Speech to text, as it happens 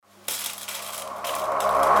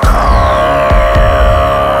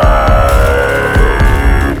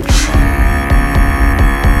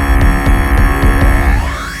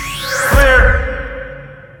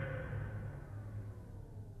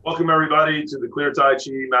everybody to the Clear Tai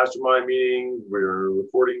Chi Mastermind meeting. We're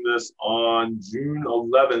recording this on June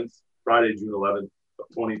 11th, Friday, June 11th of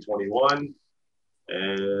 2021.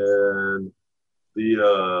 And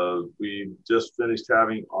we just finished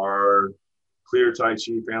having our Clear Tai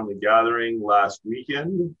Chi family gathering last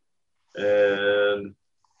weekend. And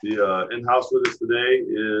the in-house with us today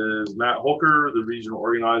is Matt Holker, the regional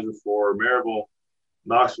organizer for Maryville,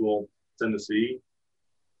 Knoxville, Tennessee.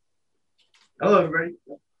 Hello, everybody.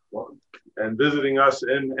 Welcome. And visiting us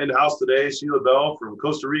in-house today, Sheila Bell from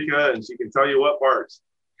Costa Rica, and she can tell you what parts.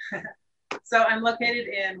 So I'm located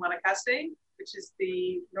in Guanacaste, which is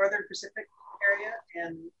the Northern Pacific area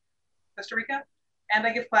in Costa Rica. And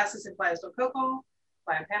I give classes in Playas del Coco,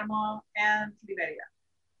 Playa Panama, and Liberia.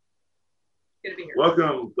 Good to be here.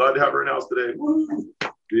 Welcome. Glad to have her in-house today.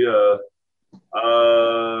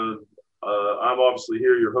 I'm obviously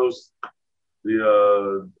here, your host.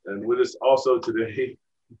 And with us also today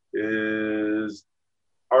is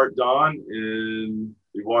Art Don in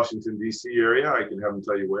the Washington, D.C. area. I can have him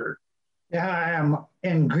tell you where. Yeah, I am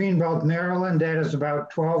in Greenbelt, Maryland. That is about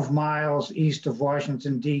 12 miles east of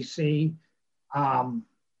Washington, D.C. Welcome.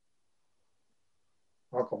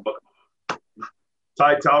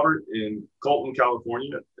 Ty Talbert in Colton,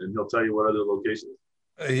 California, and he'll tell you what other locations.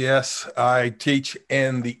 Yes, I teach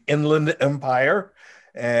in the Inland Empire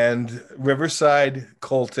and Riverside,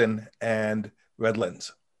 Colton, and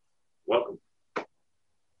Redlands. Welcome.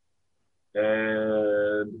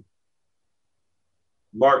 And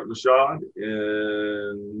Mark Mashad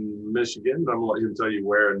in Michigan. I'm going to let him tell you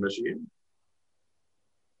where in Michigan.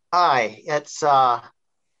 Hi, it's the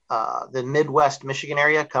Midwest Michigan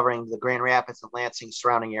area, covering the Grand Rapids and Lansing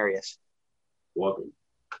surrounding areas. Welcome.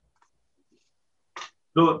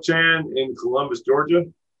 Philip Chan in Columbus, Georgia.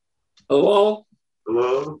 Hello.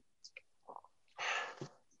 Hello.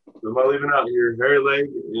 Who am I leaving out here? Harry Legg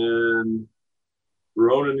in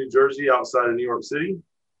Verona, New Jersey, outside of New York City.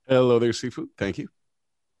 Hello there, Seafood. Thank you.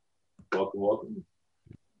 Welcome, welcome.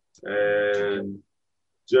 And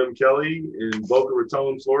Jim Kelly in Boca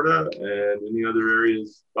Raton, Florida, and any other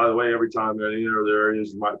areas. By the way, every time there are any other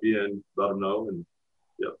areas you might be in, let them know. And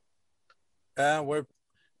yep. We're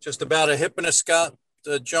just about a hip and a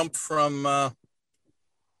jump from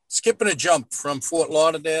skipping a jump from Fort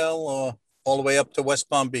Lauderdale or all the way up to West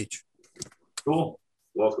Palm Beach. Cool.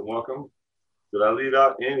 Welcome, welcome. Did I leave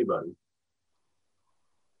out anybody?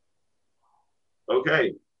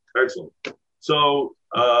 Okay, excellent. So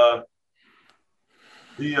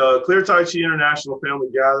the Clear Tai Chi International Family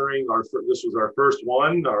Gathering, this was our first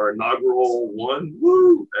one, our inaugural one.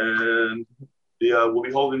 Woo! And we'll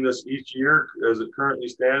be holding this each year. As it currently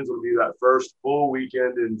stands, it'll be that first full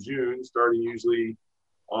weekend in June, starting usually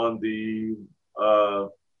on the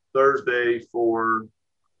Thursday for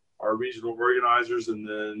our regional organizers, and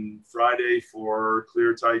then Friday for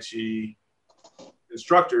Clear Tai Chi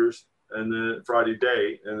instructors, and then Friday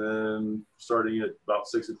day, and then starting at about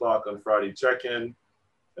 6 o'clock on Friday check-in,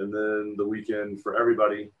 and then the weekend for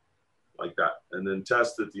everybody like that. And then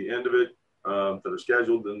tests at the end of it that are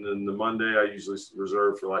scheduled. And then the Monday I usually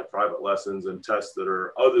reserve for like private lessons and tests that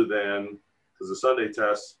are other than, because the Sunday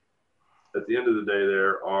tests at the end of the day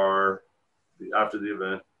there are, after the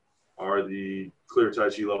event, are the Clear Tai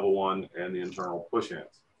Chi level 1 and the internal push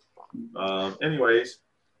hands. Anyways,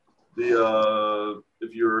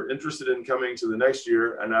 if you're interested in coming to the next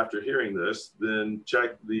year and after hearing this, then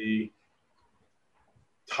check the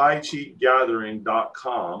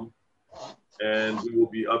taichigathering.com, and we will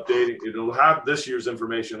be updating. It'll have this year's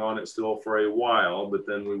information on it still for a while, but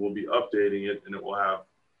then we will be updating it, and it will have,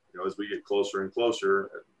 as we get closer and closer,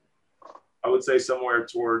 I would say somewhere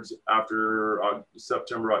towards after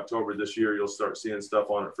September, October this year, you'll start seeing stuff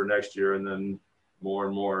on it for next year, and then more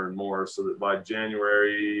and more and more, so that by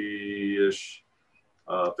January-ish,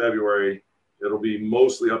 February, it'll be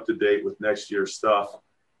mostly up to date with next year's stuff.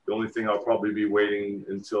 The only thing I'll probably be waiting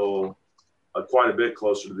until quite a bit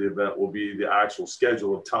closer to the event will be the actual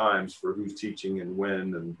schedule of times for who's teaching and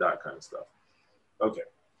when and that kind of stuff. Okay.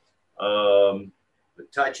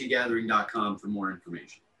 taichigathering.com for more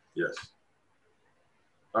information. Yes.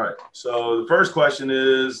 All right. So the first question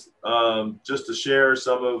is just to share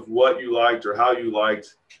some of what you liked or how you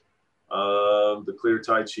liked the Clear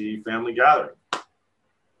Tai Chi family gathering.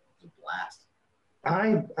 It's a blast.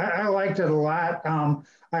 I liked it a lot.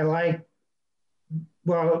 I like,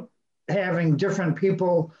 having different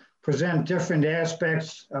people present different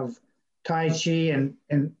aspects of Tai Chi and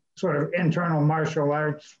sort of internal martial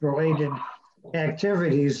arts related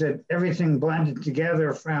activities, that everything blended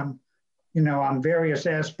together from, on various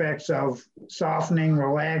aspects of softening,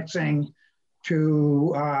 relaxing,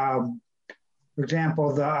 to, for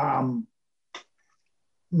example, the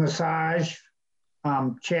massage.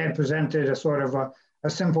 Chad presented a sort of a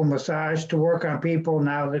simple massage to work on people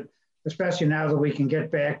now that, especially now that we can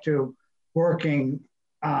get back to working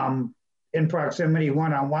in proximity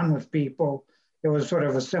one-on-one with people. It was sort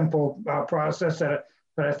of a simple process that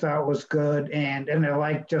I thought was good. And I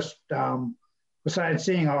like just, besides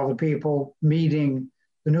seeing all the people, meeting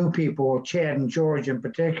the new people, Chad and George in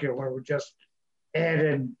particular, were just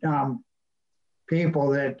added people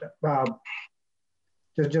that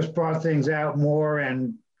just brought things out more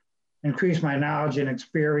and increased my knowledge and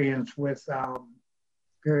experience with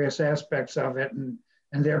various aspects of it, and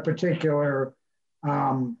their particular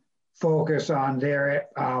focus on their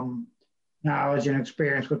knowledge and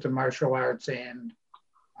experience with the martial arts and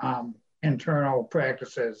internal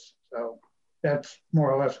practices. So that's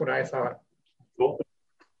more or less what I thought. Cool.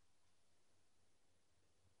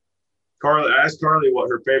 Carly, I asked Carly what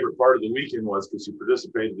her favorite part of the weekend was because she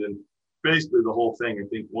participated in basically the whole thing. I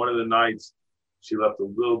think one of the nights she left a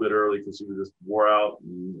little bit early because she was just wore out,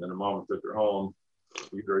 and her mom took her home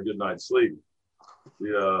to give her a good night's sleep.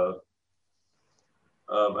 And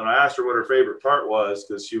I asked her what her favorite part was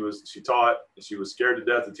because she taught, and she was scared to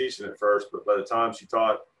death of teaching at first, but by the time she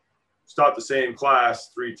taught the same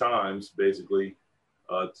class 3 times basically,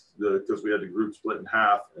 because we had the group split in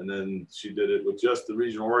half, and then she did it with just the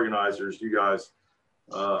regional organizers, you guys,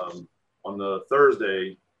 on the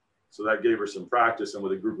Thursday. So that gave her some practice and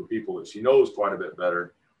with a group of people that she knows quite a bit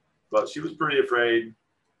better. But she was pretty afraid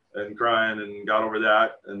and crying and got over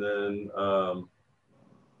that. And then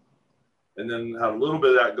had a little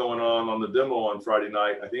bit of that going on the demo on Friday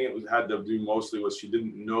night. I think it had to do mostly with she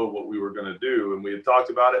didn't know what we were going to do. And we had talked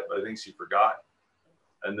about it, but I think she forgot.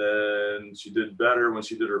 And then she did better when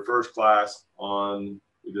she did her first class we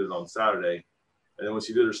did it on Saturday. And then when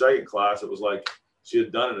she did her second class, it was like she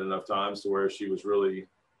had done it enough times to where she was really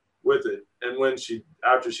with it. And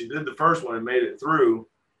after she did the first one and made it through,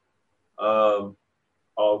 I'll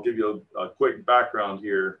give you a quick background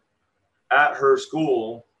here. At her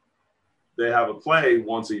school, they have a play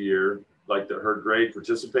once a year, like that her grade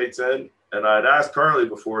participates in. And I had asked Carly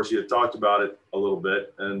before, she had talked about it a little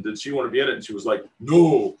bit, and did she want to be in it? And she was like,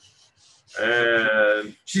 no.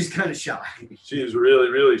 And she's kind of shy. She's really,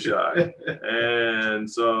 really shy. And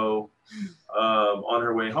so on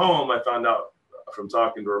her way home, I found out from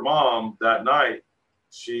talking to her mom that night,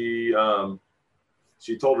 she told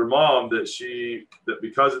her mom that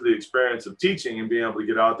because of the experience of teaching and being able to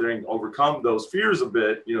get out there and overcome those fears a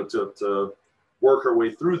bit, to work her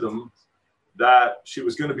way through them, that she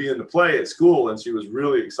was going to be in the play at school, and she was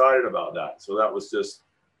really excited about that. So that was just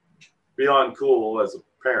beyond cool as a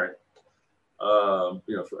parent,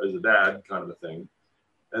 as a dad kind of a thing.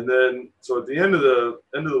 And then, so at the end of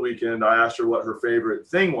the weekend, I asked her what her favorite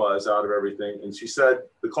thing was out of everything, and she said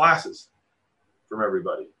the classes from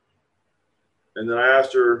everybody. And then I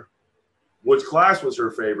asked her which class was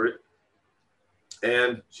her favorite,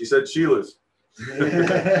 and she said Sheila's.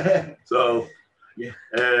 So, yeah.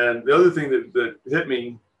 And the other thing that hit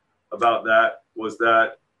me about that was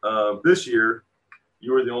that this year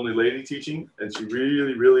you were the only lady teaching, and she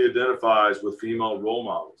really, really identifies with female role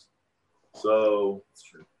models. So, that's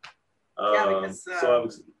true. Yeah,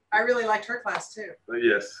 because I really liked her class too.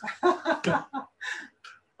 Yes. A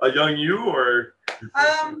young you, or?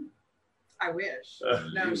 I wish.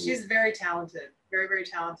 No, she's very talented, very, very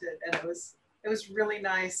talented, and it was really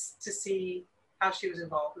nice to see how she was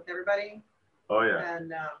involved with everybody. Oh yeah.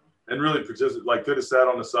 And really participated, like could have sat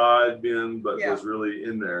on the side, but yeah, was really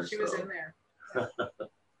in there. She was in there.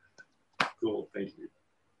 Cool, thank you.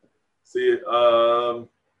 See,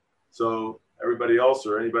 so everybody else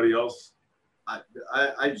or anybody else? I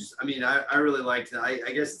really liked it.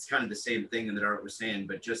 I guess it's kind of the same thing that Art was saying,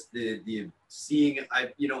 but just the seeing,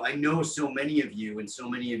 I know so many of you, and so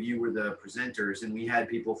many of you were the presenters, and we had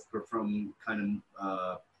people from kind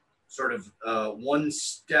of sort of one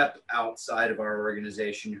step outside of our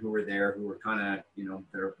organization who were there, who were kind of,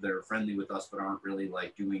 they're friendly with us, but aren't really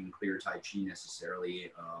like doing clear Tai Chi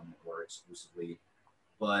necessarily or exclusively.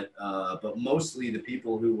 But mostly the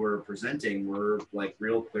people who were presenting were like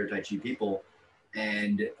real clear Tai Chi people.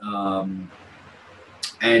 And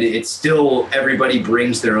it's still, everybody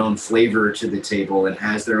brings their own flavor to the table and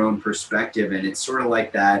has their own perspective. And it's sort of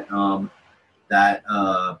like that,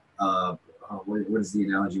 what is the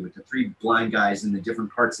analogy with the 3 blind guys in the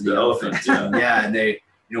different parts of the elephant? Yeah. And they,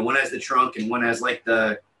 one has the trunk and one has like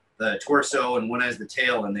the torso and one has the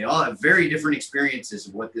tail, and they all have very different experiences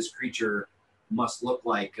of what this creature must look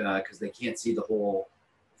like because they can't see the whole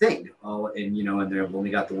thing, and they've only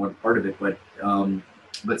got the one part of it,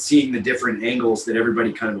 but seeing the different angles that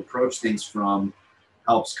everybody kind of approach things from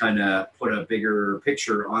helps kind of put a bigger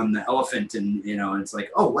picture on the elephant. And, you know, it's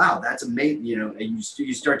like, oh, wow, that's amazing. You know, and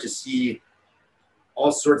you start to see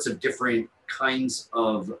all sorts of different kinds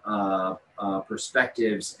of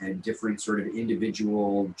perspectives and different sort of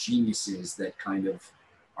individual geniuses that kind of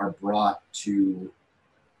are brought to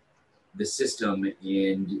the system,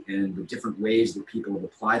 and the different ways that people have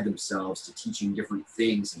applied themselves to teaching different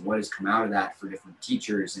things, and what has come out of that for different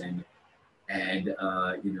teachers, and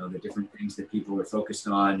you know, the different things that people are focused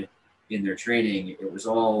on in their training. It was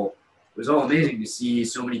all amazing to see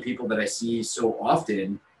so many people that I see so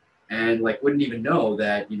often, and like wouldn't even know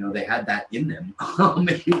that, you know, they had that in them,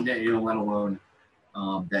 you know, let alone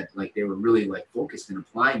that like they were really like focused and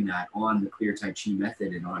applying that on the Clear Tai Chi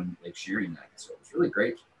method and on like sharing that. So it was really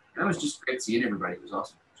great. That was just great seeing everybody. It was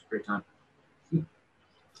awesome. It was a great time.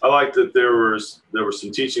 I liked that there was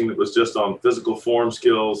some teaching that was just on physical form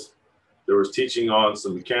skills. There was teaching on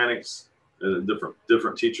some mechanics and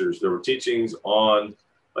different teachers. There were teachings on,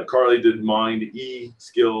 like Carly did mind E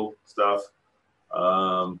skill stuff.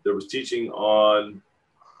 There was teaching on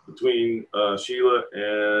between Sheila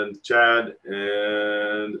and Chad,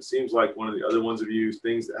 and it seems like one of the other ones of you,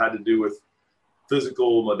 things that had to do with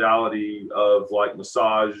physical modality of like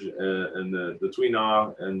massage and the Tui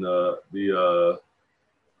Na and the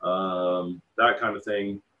that kind of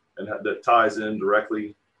thing, and that ties in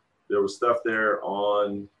directly. There was stuff there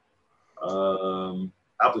on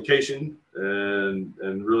application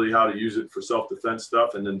and really how to use it for self-defense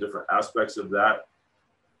stuff, and then different aspects of that.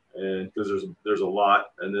 And because there's a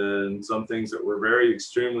lot, and then some things that were very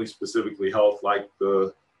extremely specifically health, like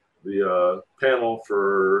the panel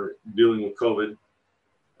for dealing with COVID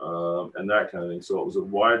and that kind of thing. So it was a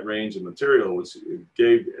wide range of material, which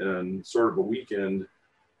gave in sort of a weekend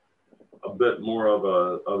a bit more of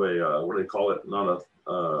a what do they call it? Not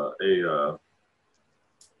a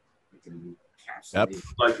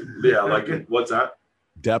depth. Like, yeah, like what's that?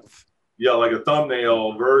 Depth. Yeah, like a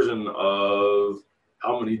thumbnail version of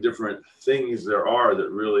how many different things there are that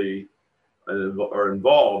really are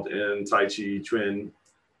involved in Tai Chi Chuan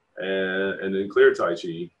and in Clear Tai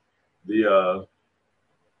Chi,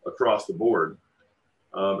 across the board.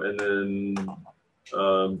 And then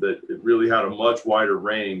that it really had a much wider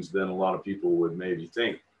range than a lot of people would maybe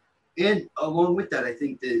think. And along with that, I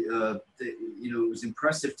think that, you know, it was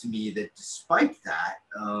impressive to me that despite that,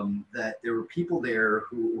 that there were people there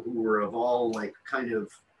who were of all like kind of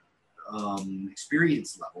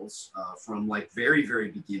experience levels, from like very, very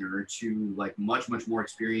beginner to like much more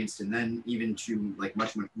experienced, and then even to like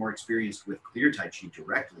much more experienced with Clear Tai Chi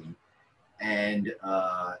directly. And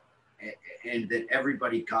that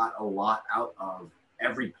everybody got a lot out of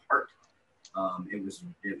every part. It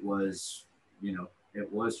was, you know,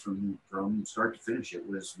 it was from start to finish. It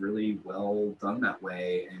was really well done that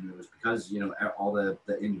way, and it was because, you know, all the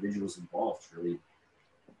individuals involved really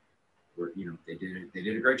were, you know, they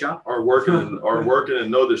did a great job. Are working and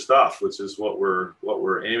know their stuff, which is what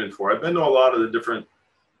we're aiming for. I've been to a lot of the different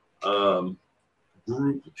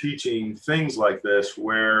group teaching things like this,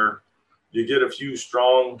 where you get a few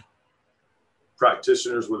strong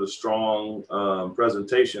practitioners with a strong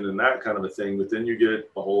presentation and that kind of a thing, but then you get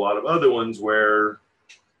a whole lot of other ones where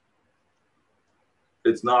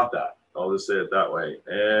it's not that. I'll just say it that way.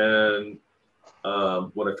 And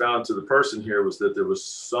what I found to the person here was that there was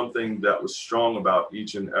something that was strong about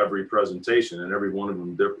each and every presentation, and every one of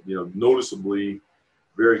them, you know, noticeably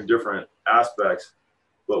very different aspects,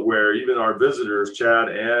 but where even our visitors, Chad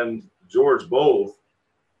and George both,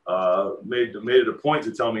 made it a point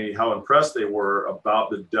to tell me how impressed they were about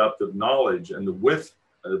the depth of knowledge and the width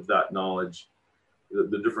of that knowledge,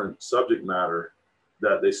 the different subject matter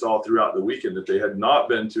that they saw throughout the weekend, that they had not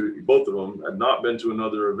been to, both of them had not been to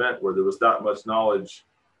another event where there was that much knowledge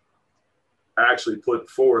actually put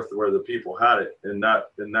forth, where the people had it in that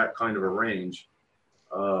kind of a range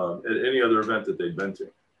at any other event that they'd been to.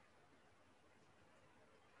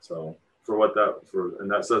 So and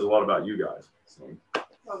that says a lot about you guys. So.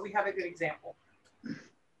 Well, we have a good example.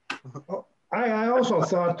 I also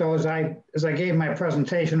thought, though, as I gave my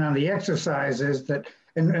presentation on the exercises, that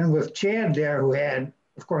and with Chad there, who had,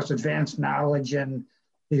 of course, advanced knowledge and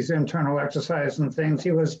these internal exercises and things,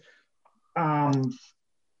 he was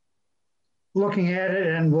looking at it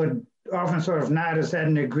and would often sort of nod his head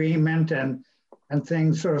in agreement and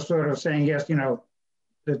things, sort of saying, yes, you know,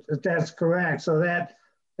 that's correct. So that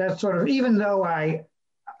sort of, even though I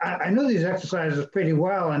knew these exercises pretty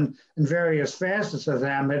well and various facets of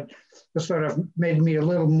them, it just sort of made me a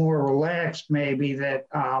little more relaxed, maybe, that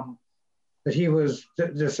he was,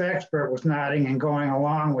 this expert was nodding and going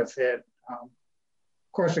along with it. Of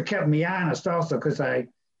course, it kept me honest also, because I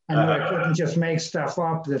I know I couldn't just make stuff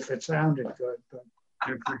up if it sounded good, but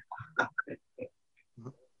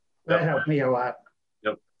that helped me a lot.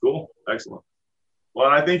 Yep. Cool. Excellent. Well,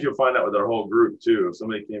 I think you'll find that with our whole group too. If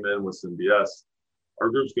somebody came in with some BS, our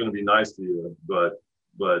group's going to be nice to you, but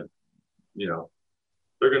you know,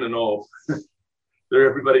 they're going to know.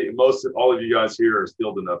 All of you guys here are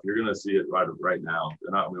skilled enough. You're going to see it right now.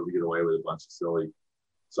 They're not going to be able to get away with a bunch of silly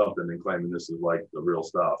something and claiming this is like the real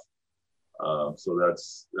stuff. So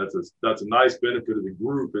that's a nice benefit of the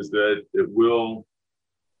group, is that it will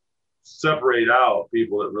separate out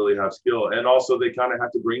people that really have skill, and also they kind of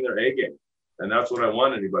have to bring their A game. And that's what I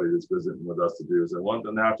want anybody that's visiting with us to do, is I want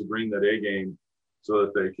them to have to bring that A game so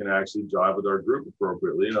that they can actually jive with our group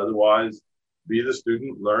appropriately. And otherwise, be the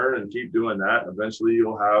student, learn, and keep doing that. Eventually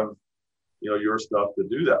you'll have, your stuff to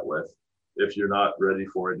do that with, if you're not ready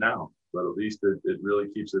for it now. But at least it really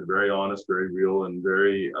keeps it very honest, very real, and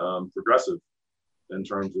very progressive in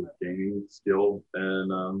terms of gaining skill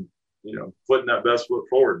and, putting that best foot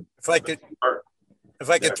forward. If I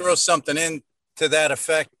could throw something in to that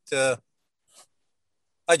effect,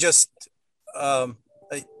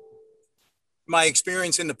 my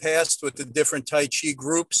experience in the past with the different Tai Chi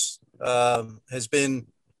groups has been,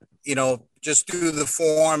 just do the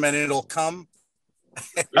form and it'll come.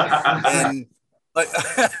 and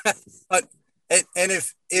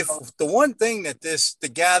if the one thing that the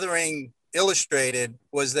gathering illustrated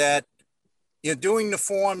was that you're doing the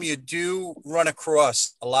form, you do run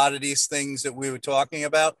across a lot of these things that we were talking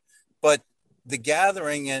about, but the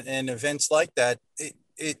gathering and events like that,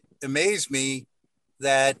 it amazed me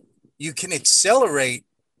that you can accelerate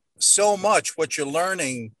so much what you're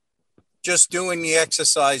learning just doing the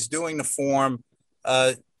exercise, doing the form,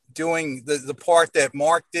 doing the part that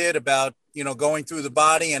Mark did about, going through the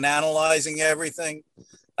body and analyzing everything.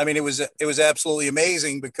 I mean, it was absolutely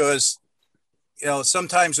amazing, because,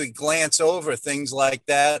 sometimes we glance over things like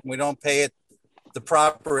that and we don't pay it the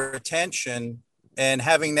proper attention, and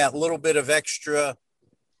having that little bit of extra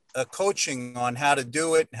coaching on how to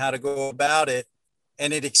do it and how to go about it,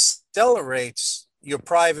 and it accelerates your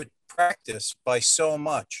private practice by so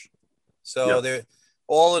much. So there,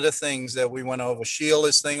 all of the things that we went over,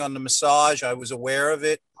 Sheila's thing on the massage, I was aware of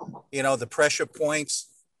it, the pressure points,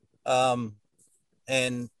 and,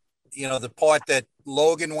 the part that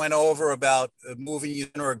Logan went over about moving your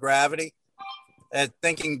center of gravity. And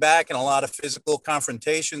thinking back in a lot of physical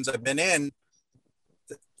confrontations I've been in,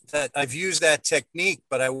 that I've used that technique,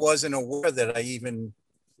 but I wasn't aware that I even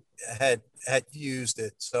had used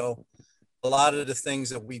it. So a lot of the things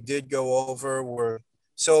that we did go over were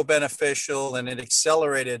so beneficial, and it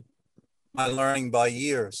accelerated my learning by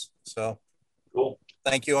years. So cool.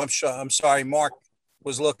 Thank you. I'm sorry, Mark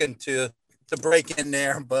was looking to break in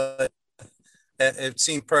there, but it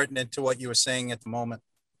seemed pertinent to what you were saying at the moment.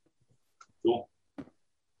 Cool.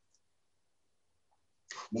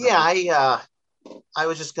 Yeah, I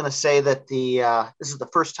was just going to say that this is the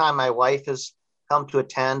first time my wife has come to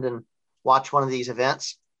attend and watch one of these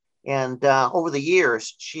events, and over the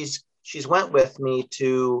years she's went with me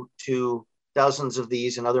to dozens of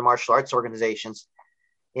these and other martial arts organizations.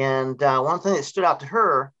 And one thing that stood out to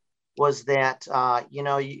her was that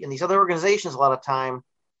in these other organizations, a lot of time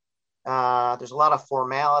there's a lot of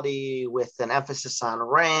formality with an emphasis on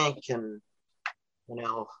rank and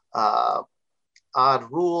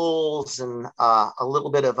odd rules, and a little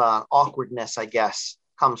bit of awkwardness, I guess,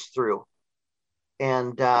 comes through.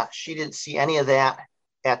 And she didn't see any of that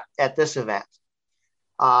at this event.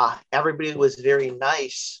 Everybody was very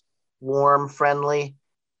nice, warm, friendly.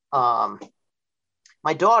 My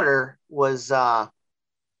daughter was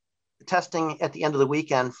testing at the end of the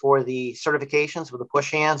weekend for the certifications with the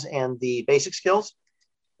push hands and the basic skills.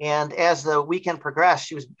 And as the weekend progressed,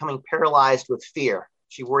 she was becoming paralyzed with fear.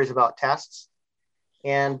 She worries about tests.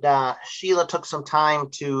 And Sheila took some time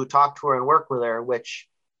to talk to her and work with her, which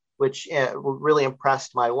really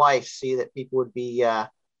impressed my wife, see that people would be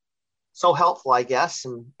so helpful, I guess,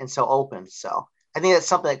 and so open. So I think that's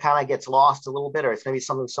something that kind of gets lost a little bit, or it's maybe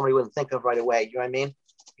something somebody wouldn't think of right away. You know what I mean?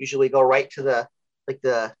 Usually go right to the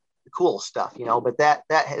cool stuff, but that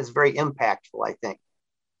is very impactful, I think.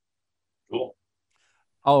 Cool.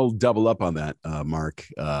 I'll double up on that, Mark.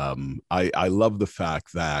 I love the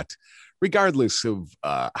fact that regardless of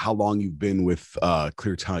how long you've been with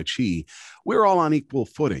Clear Tai Chi, we're all on equal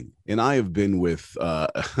footing. And I have been with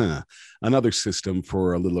another system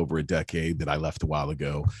for a little over a decade that I left a while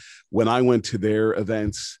ago. When I went to their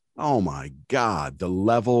events, oh my God, the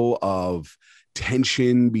level of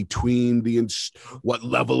tension between what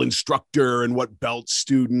level instructor and what belt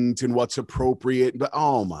student and what's appropriate. But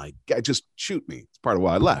oh my God, just shoot me. It's part of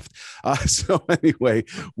why I left. So anyway,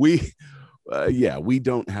 we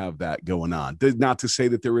don't have that going on. Not to say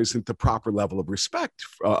that there isn't the proper level of respect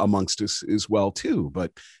amongst us as well too,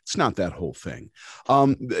 but it's not that whole thing.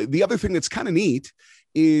 The other thing that's kind of neat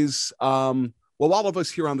is, well, all of us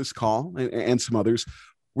here on this call and some others,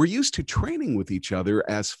 we're used to training with each other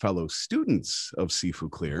as fellow students of Sifu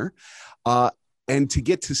Clear, and to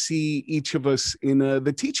get to see each of us in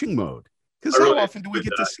the teaching mode. Because how often do we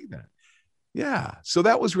get to see that? Yeah, so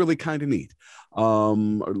that was really kind of neat.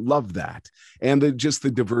 Love that. And just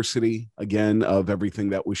the diversity, again, of everything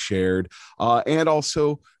that was shared. And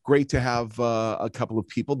also great to have a couple of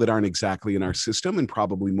people that aren't exactly in our system, and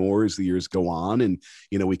probably more as the years go on and,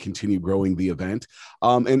 we continue growing the event,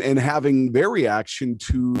 and having their reaction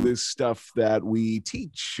to this stuff that we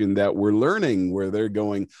teach and that we're learning, where they're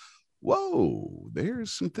going, whoa,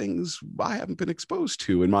 there's some things I haven't been exposed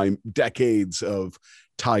to in my decades of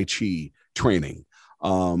Tai Chi training.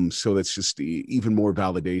 So that's just even more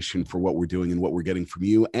validation for what we're doing and what we're getting from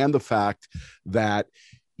you, and the fact that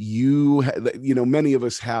many of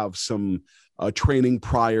us have some training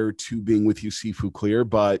prior to being with you, Sifu Clear,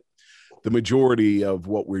 but the majority of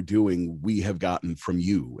what we're doing, we have gotten from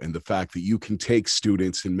you, and the fact that you can take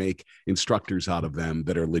students and make instructors out of them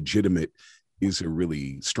that are legitimate is a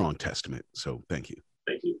really strong testament. So thank you.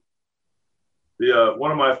 Thank you. The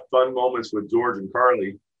one of my fun moments with George and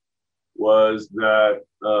Carly was that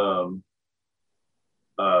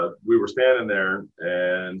we were standing there,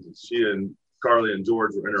 and she and Carly and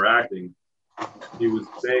George were interacting. He was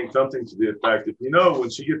saying something to the effect of,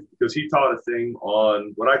 when she gets, because he taught a thing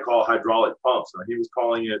on what I call hydraulic pumps. Now, he was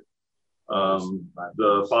calling it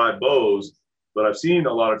the 5 bows, but I've seen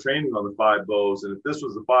a lot of training on the 5 bows. And if this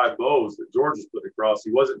was the 5 bows that George was putting across,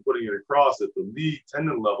 he wasn't putting it across at the knee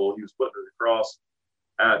tendon level. He was putting it across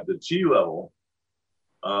at the chi level.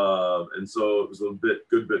 And so it was a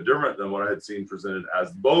good bit different than what I had seen presented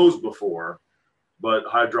as bows before. But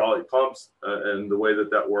hydraulic pumps and the way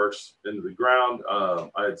that works into the ground,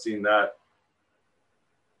 I had seen that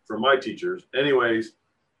from my teachers. Anyways,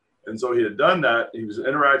 and so he had done that. He was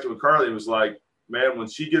interacting with Carly and was like, man, when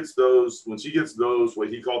she gets those, what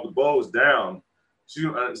he called the bows down, she's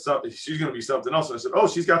going to be something else. And I said, oh,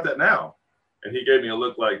 she's got that now. And he gave me a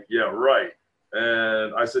look like, yeah, right.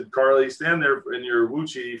 And I said, Carly, stand there in your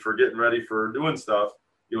Wuchi for getting ready for doing stuff,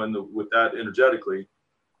 with that energetically.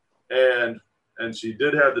 And she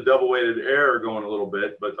did have the double weighted air going a little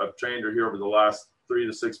bit, but I've trained her here over the last 3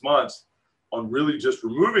 to 6 months on really just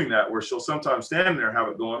removing that, where she'll sometimes stand there and have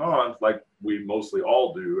it going on, like we mostly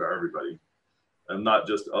all do, everybody. And not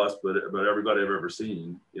just us, but everybody I've ever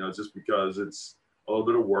seen, just because it's a little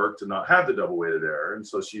bit of work to not have the double weighted air. And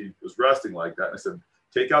so she was resting like that. And I said,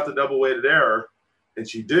 take out the double weighted air. And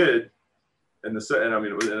she did. And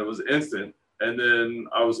it was instant. And then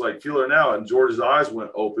I was like, feel her now. And George's eyes went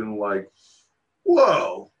open like,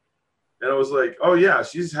 whoa. And I was like, oh yeah,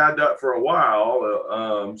 she's had that for a while.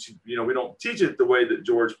 We don't teach it the way that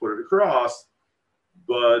George put it across,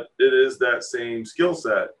 but it is that same skill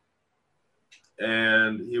set.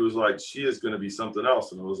 And he was like, she is going to be something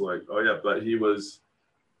else. And I was like, oh yeah, but he was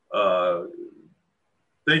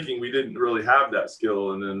thinking we didn't really have that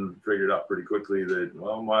skill, and then figured out pretty quickly that,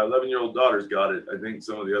 well, my 11-year-old daughter's got it. I think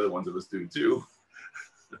some of the other ones of us do too.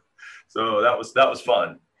 So that was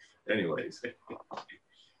fun. Anyways.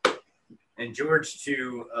 And George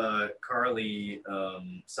to Carly,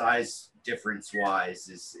 size difference wise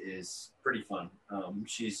is pretty fun.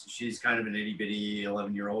 She's kind of an itty bitty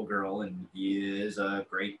 11-year-old girl, and he is a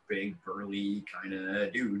great big burly kind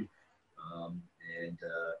of dude.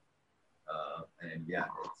 And yeah,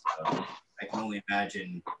 I can only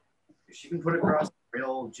imagine if she can put across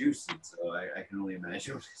real juice. And so I can only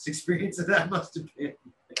imagine what his experience of that must have been.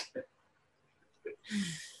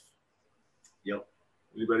 Yep.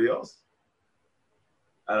 Anybody else?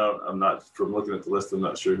 I'm not, from looking at the list, I'm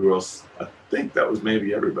not sure who else. I think that was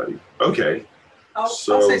maybe everybody. Okay. I'll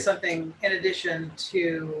say something in addition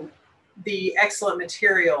to the excellent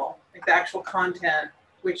material, like the actual content,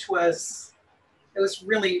 which was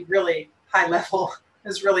really, really high level. It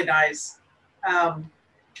was really nice.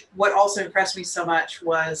 What also impressed me so much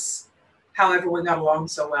was how everyone got along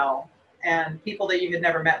so well, and people that you had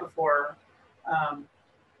never met before.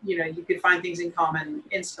 You could find things in common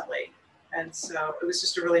instantly. And so it was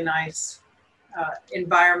just a really nice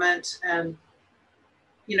environment. And,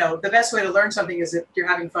 the best way to learn something is if you're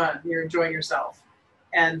having fun, you're enjoying yourself.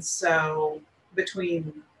 And so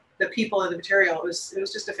between the people and the material, it was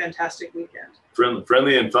just a fantastic weekend.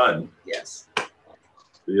 Friendly and fun. Yes.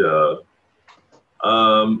 Yeah.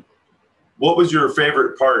 What was your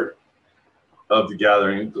favorite part of the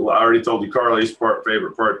gathering? I already told you Carly's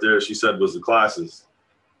favorite part there, she said, was the classes.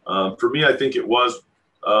 For me, I think it was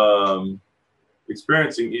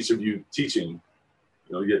experiencing each of you teaching,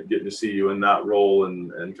 getting to see you in that role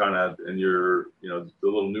and kind of, and your, the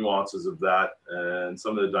little nuances of that and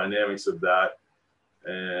some of the dynamics of that,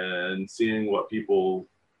 and seeing what people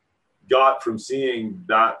got from seeing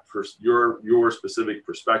that, your specific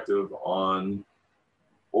perspective on,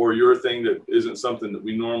 or your thing that isn't something that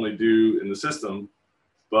we normally do in the system.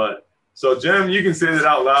 But so Jim, you can say that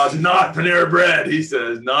out loud, not Panera Bread. He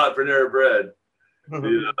says, not Panera Bread.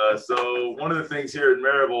 So one of the things here in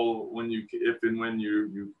Maryville, when you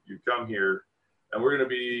come here, and we're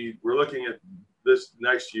looking at this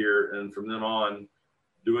next year, and from then on,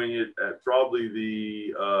 doing it at probably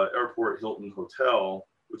the Airport Hilton Hotel,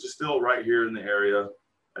 which is still right here in the area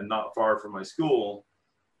and not far from my school,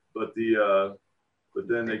 but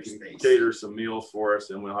then they can cater some meals for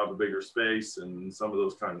us, and we'll have a bigger space and some of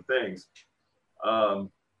those kind of things.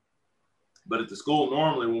 But at the school,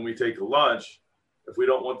 normally when we take a lunch, if we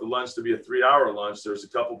don't want the lunch to be a 3-hour lunch, there's a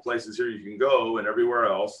couple places here you can go, and everywhere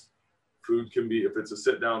else, food can be, if it's a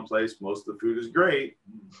sit-down place, most of the food is great,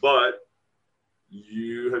 but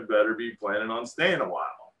you had better be planning on staying a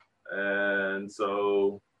while. And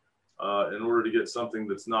so in order to get something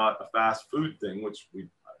that's not a fast food thing, which we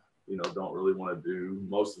don't really want to do,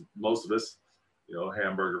 most of us,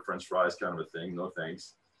 hamburger, French fries kind of a thing, no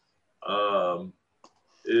thanks,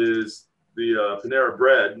 is the Panera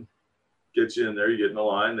Bread. Get you in there, you get in the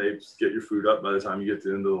line, they get your food up by the time you get to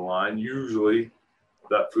the end of the line. Usually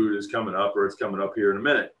that food is coming up, or it's coming up here in a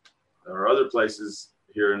minute. There are other places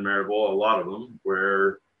here in Maryville, a lot of them,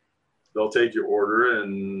 where they'll take your order,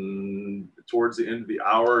 and towards the end of the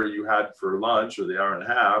hour you had for lunch, or the hour and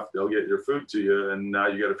a half, they'll get your food to you, and now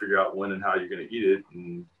you got to figure out when and how you're going to eat it,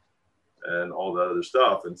 and all that other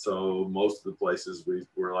stuff. And so most of the places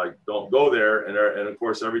we're like, don't go there. And of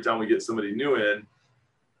course, every time we get somebody new in,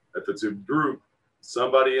 if it's a group,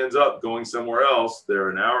 somebody ends up going somewhere else. They're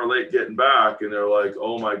an hour late getting back, and they're like,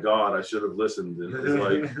 oh my God, I should have listened. And it's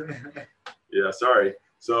like, yeah, sorry.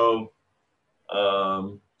 So,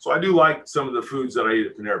 so I do like some of the foods that I eat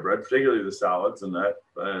at Panera Bread, particularly the salads and that,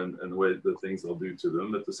 and the way the things they'll do to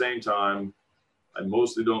them. At the same time, I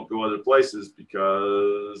mostly don't go other places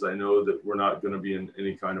because I know that we're not going to be in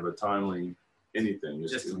any kind of a timely anything.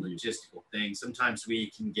 Just a logistical thing. Sometimes we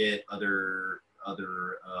can get other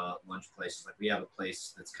lunch places. Like we have a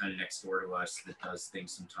place that's kind of next door to us that does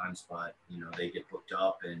things sometimes, but they get booked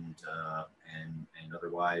up and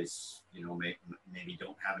otherwise maybe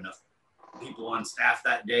don't have enough people on staff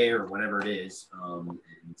that day or whatever it is, and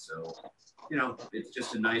so it's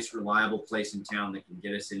just a nice reliable place in town that can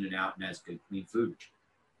get us in and out and has good clean food.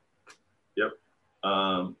 Yep.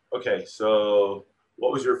 Okay, so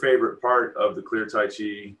what was your favorite part of the Clear Tai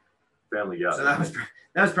Chi family gathering? So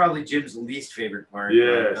that was probably Jim's least favorite part.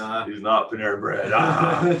 Yes, he's not Panera Bread.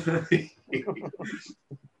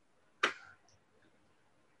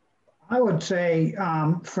 I would say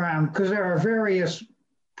because there are various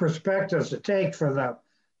perspectives to take for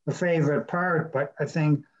the favorite part, but I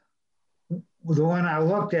think the one I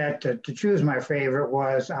looked at to choose my favorite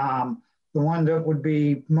was the one that would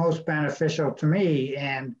be most beneficial to me,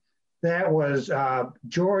 and that was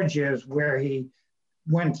George's, where he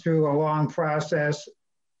went through a long process,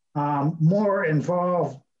 more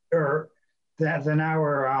involved than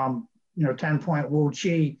our 10-point Wu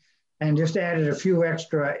Chi, and just added a few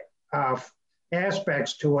extra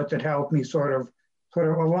aspects to it that helped me sort of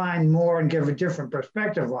align more and give a different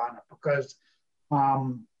perspective on it, because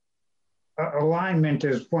alignment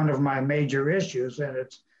is one of my major issues, and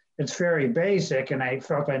it's very basic, and I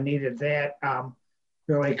felt I needed that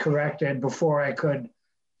really corrected before I could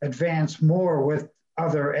advance more with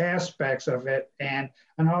other aspects of it. And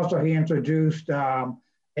also he introduced a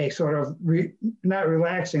sort of not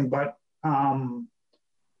relaxing, but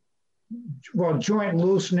joint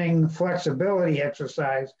loosening flexibility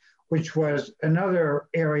exercise, which was another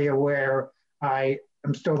area where I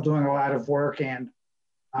am still doing a lot of work and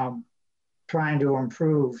trying to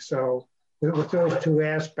improve. So with those two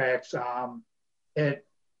aspects, it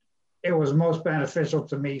was most beneficial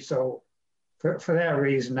to me. So for that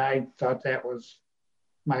reason, I thought that was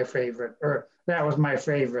my favorite,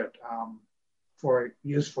 for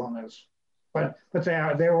usefulness. But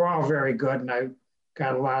they were all very good, and I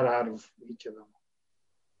got a lot out of each of them.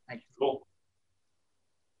 Thank you. Cool.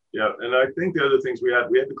 Yeah, and I think the other things we had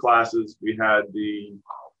the classes, we had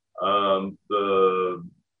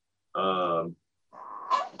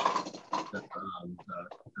the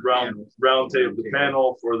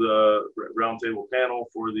panel for the roundtable panel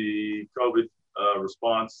for the COVID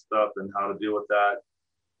response stuff and how to deal with that.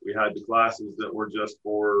 We had the classes that were just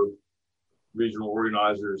for regional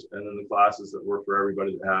organizers, and then the classes that were for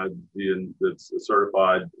everybody that had that's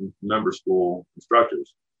certified member school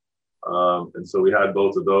instructors. And so we had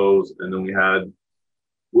both of those, and then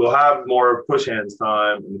we'll have more push hands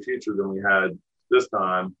time in the future than we had this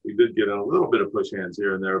time. We did get in a little bit of push hands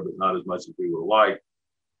here and there, but not as much as we would like.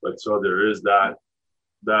 But so there is that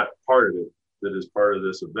part of it that is part of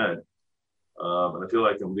this event. And I feel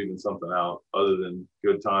like I'm leaving something out other than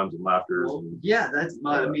good times and laughter. Yeah, that's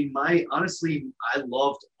honestly, I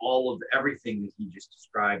loved all of everything that he just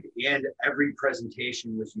described, and every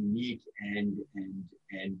presentation was unique and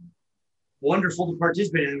wonderful to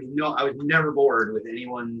participate in. I was never bored with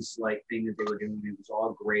anyone's thing that they were doing. It was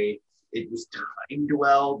all great. It was timed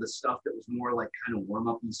well. The stuff that was more like kind of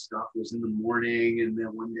warm-up and stuff was in the morning, and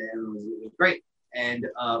then one day it was great. And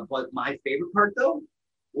but my favorite part though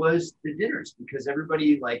was the dinners, because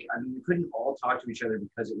everybody we couldn't all talk to each other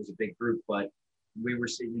because it was a big group, but we were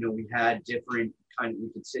sitting, we had different we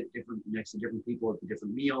could sit next to different people at the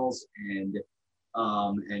different meals, and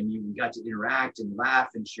we got to interact and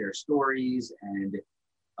laugh and share stories and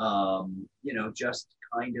just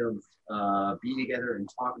kind of be together and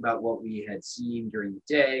talk about what we had seen during the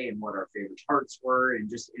day and what our favorite parts were, and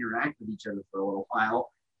just interact with each other for a little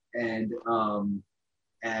while, and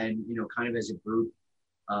kind of as a group.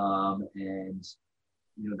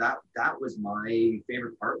 That was my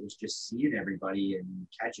favorite part, was just seeing everybody and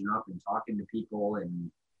catching up and talking to people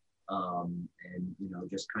and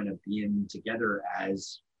just kind of being together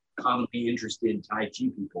as commonly interested Tai Chi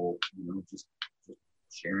people, just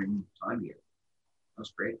sharing time together. That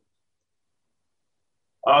was great.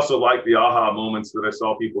 I also like the aha moments that I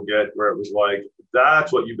saw people get, where it was like,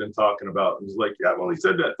 that's what you've been talking about. It was like, yeah, I've only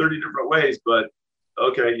said that 30 different ways, but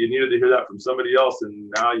okay, you needed to hear that from somebody else, and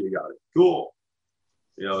now you got it. Cool.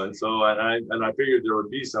 And so and I figured there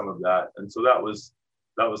would be some of that, and so that was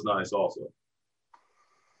nice also.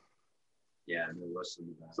 Yeah, and there was some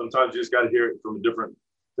of that. Sometimes you just got to hear it from a different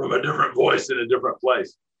voice in a different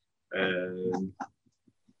place, and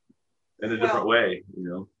in a different way.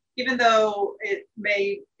 Even though it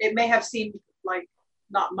may have seemed like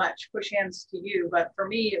not much push hands to you, but for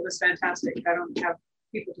me it was fantastic. I don't have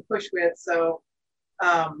people to push with, so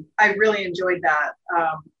I really enjoyed that.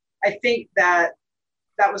 I think that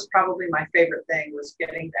was probably my favorite thing, was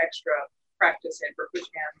getting the extra practice in for push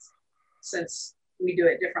hands, since we do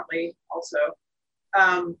it differently also.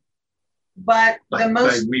 But the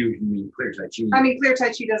most... we mean Clear Tai Chi. I mean, Clear Tai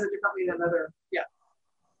Chi does it differently than other, yeah.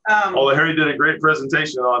 Although Harry did a great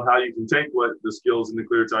presentation on how you can take the skills in the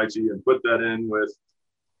Clear Tai Chi and put that in with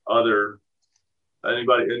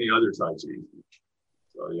any other Tai Chi.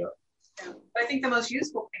 So, yeah. Yeah. But I think the most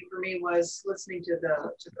useful thing for me was listening to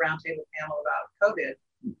the roundtable panel about COVID,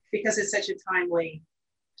 because it's such a timely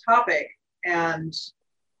topic and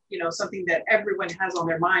something that everyone has on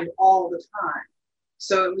their mind all the time.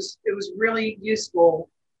 So it was really useful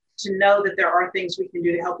to know that there are things we can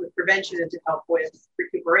do to help with prevention and to help with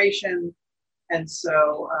recuperation, and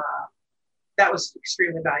so that was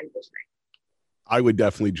extremely valuable to me. I would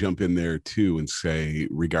definitely jump in there too and say,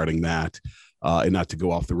 regarding that, and not to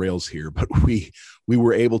go off the rails here, but we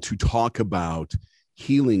were able to talk about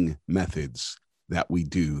healing methods that we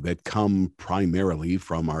do that come primarily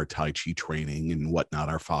from our Tai Chi training and whatnot,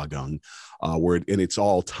 our Fa Gong, and it's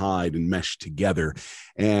all tied and meshed together.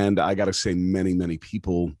 And I got to say, many, many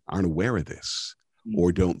people aren't aware of this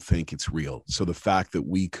or don't think it's real. So the fact that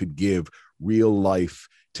we could give real life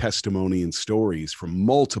testimony and stories from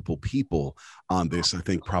multiple people on this, I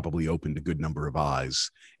think probably opened a good number of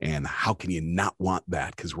eyes. And how can you not want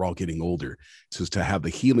that? Because we're all getting older. So to have the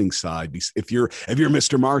healing side, if you're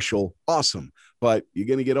Mr. Marshall, awesome, but you're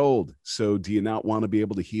going to get old. So do you not want to be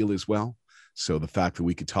able to heal as well? So the fact that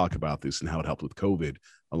we could talk about this and how it helped with COVID,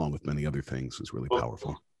 along with many other things, was really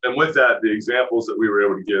powerful. And with that, the examples that we were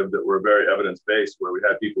able to give that were very evidence-based, where we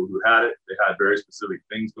had people who had it, they had very specific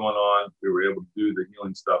things going on. We were able to do the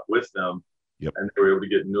healing stuff with them. Yep. And they were able to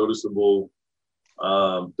get noticeable,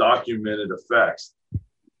 documented effects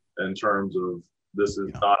in terms of, this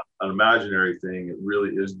is not an imaginary thing. It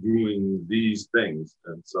really is doing these things.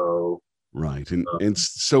 And so. Right. And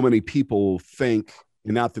so many people think,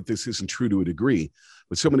 and not that this isn't true to a degree,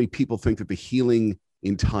 but so many people think that the healing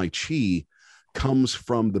in Tai Chi comes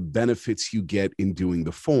from the benefits you get in doing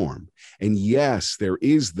the form. And yes, there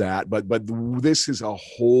is that, but this is a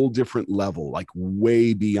whole different level, like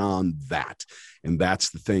way beyond that. And that's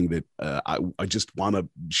the thing that I just want to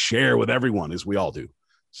share with everyone, as we all do.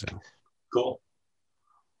 So Cool.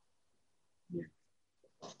 Yeah.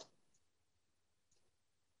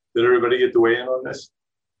 Did everybody get to weigh in on this?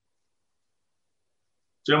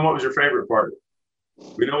 Jim, what was your favorite part?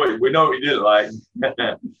 We know what you didn't like.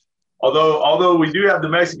 although we do have the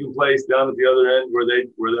Mexican place down at the other end where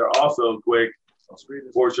they're also quick,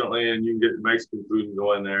 fortunately, and you can get the Mexican food and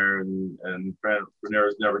go in there. And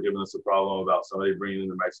Panera's never given us a problem about somebody bringing in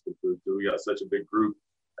the Mexican food. So we got such a big group.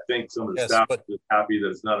 I think some of the staff is happy that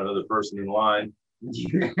it's not another person in line.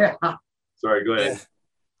 Yeah. Sorry, go ahead.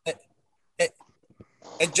 Yeah.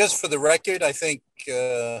 And just for the record, I think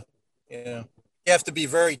you have to be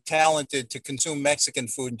very talented to consume Mexican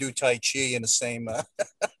food and do Tai Chi in the same. I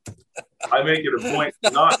make it a point to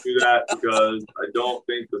not do that because I don't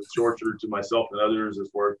think the torture to myself and others is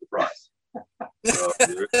worth the price. So,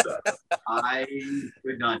 I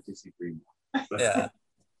would not disagree. Yeah.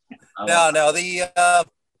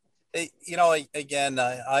 Again,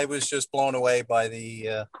 I was just blown away by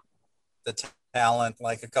the talent,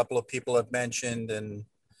 like a couple of people have mentioned, and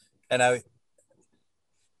I,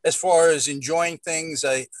 as far as enjoying things,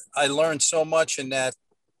 I learned so much in that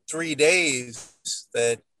 3 days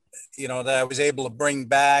that that I was able to bring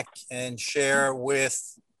back and share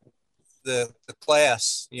with the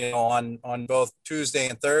class. On both Tuesday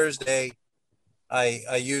and Thursday,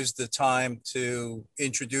 I used the time to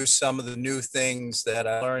introduce some of the new things that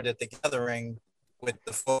I learned at the gathering with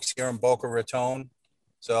the folks here in Boca Raton.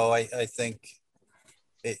 So I think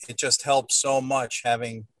it just helps so much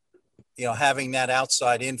having that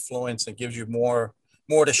outside influence. It gives you more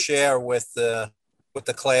to share with the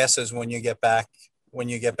classes when you get back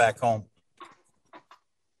home.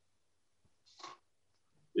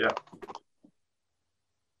 Yeah.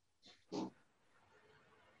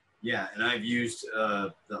 Yeah, and I've used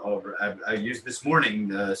I used this morning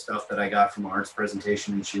the stuff that I got from Art's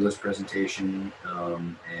presentation and Sheila's presentation,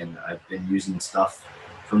 and I've been using stuff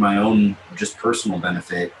for my own just personal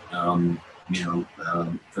benefit. That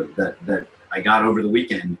I got over the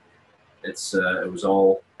weekend.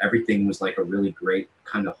 Everything was like a really great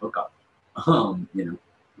kind of hookup. It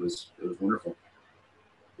was wonderful.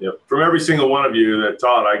 Yeah, from every single one of you that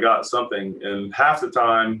taught, I got something, and half the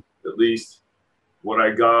time, at least, what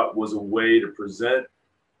I got was a way to present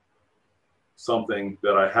something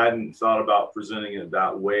that I hadn't thought about presenting it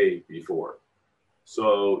that way before.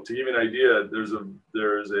 So to give you an idea, there's a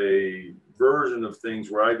version of things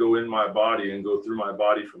where I go in my body and go through my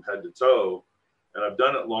body from head to toe, and I've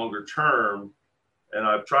done it longer term, and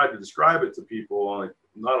I've tried to describe it to people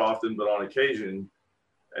not often, but on occasion.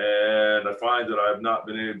 And I find that I've not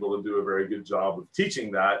been able to do a very good job of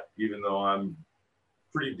teaching that, even though I'm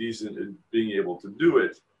pretty decent at being able to do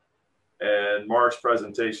it. And Mark's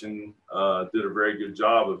presentation did a very good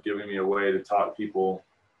job of giving me a way to talk people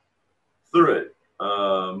through it.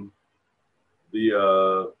 And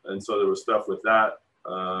so there was stuff with that.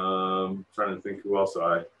 Trying to think who else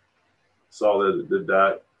I saw that did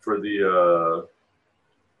that.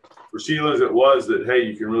 For Sheila's, it was that, hey,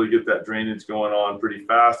 you can really get that drainage going on pretty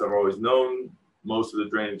fast. I've always known most of the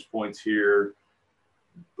drainage points here,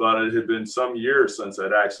 but it had been some years since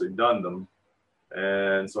I'd actually done them.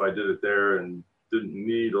 And so I did it there and didn't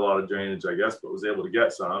need a lot of drainage, I guess, but was able to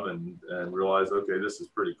get some and realized, okay, this is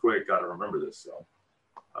pretty quick. Got to remember this. So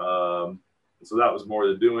that was more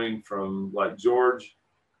the doing. From like George,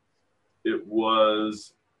 it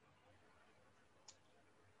was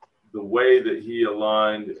the way that he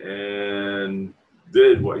aligned and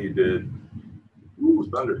did what he did. Ooh,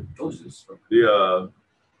 thunder.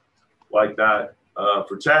 Like that.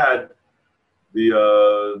 For Chad,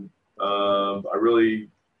 I really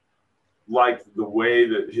liked the way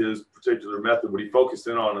that his particular method, what he focused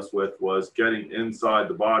in on us with, was getting inside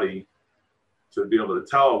the body to be able to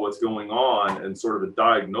tell what's going on, and sort of a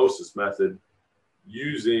diagnosis method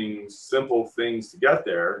using simple things to get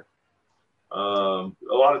there. A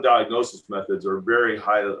lot of diagnosis methods are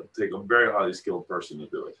take a very highly skilled person to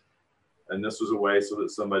do it. And this was a way so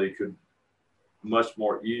that somebody could much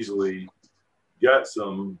more easily get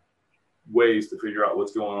some ways to figure out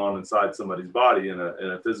what's going on inside somebody's body in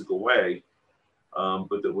a physical way,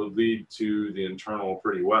 but that would lead to the internal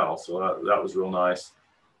pretty well. So that was real nice.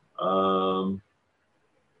 I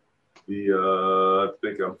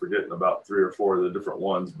think I'm forgetting about 3 or 4 of the different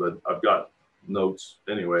ones, but I've got notes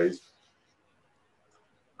anyways.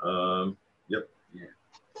 Yep.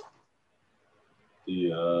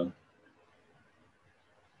 Yeah.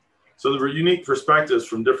 So there were unique perspectives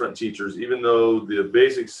from different teachers, even though the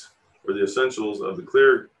basics or the essentials of the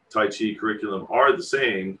Clear Tai Chi curriculum are the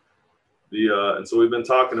same. And so we've been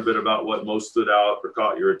talking a bit about what most stood out or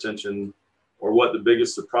caught your attention or what the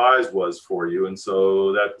biggest surprise was for you. And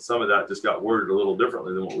so that some of that just got worded a little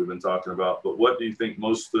differently than what we've been talking about. But what do you think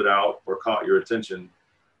most stood out or caught your attention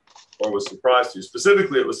or was surprised to you?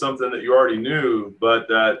 Specifically, it was something that you already knew, but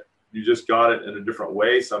that you just got it in a different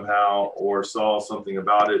way somehow, or saw something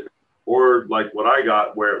about it, or like what I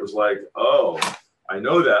got where it was like, oh, I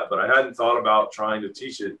know that, but I hadn't thought about trying to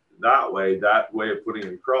teach it that way. That way of putting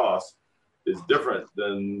it across is different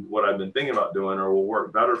than what I've been thinking about doing, or will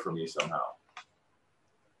work better for me somehow.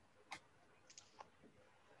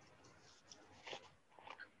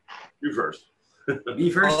 You first. Me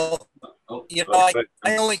first. Oh, you know,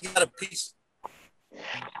 I only got a piece.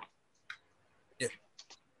 Yeah.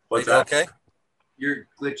 What's that? Okay. You're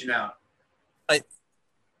glitching out.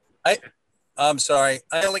 I'm sorry.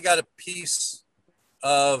 I only got a piece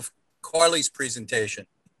of Carly's presentation.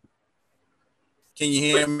 Can you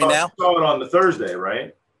hear me now? You saw it on the Thursday,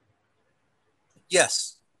 right?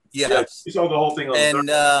 Yes. Yeah, Yes. you saw the whole thing on And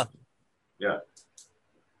the Thursday.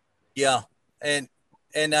 yeah. And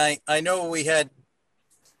I know we had,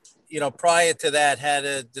 you know, prior to that had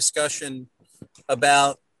a discussion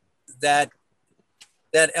about that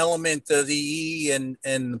element of the E and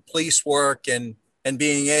the police work and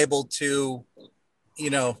being able to, you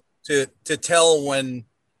know, to tell when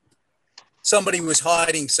somebody was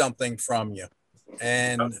hiding something from you.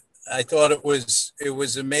 And I thought it was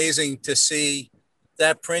amazing to see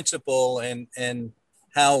that principle and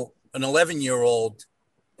how an 11-year-old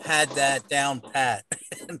had that down pat.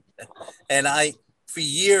 And for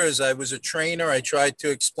years, I was a trainer. I tried to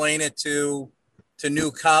explain it to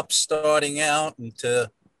new cops starting out and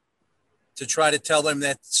to try to tell them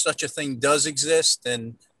that such a thing does exist.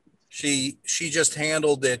 And she just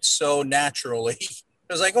handled it so naturally. It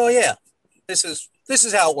was like, oh yeah, this is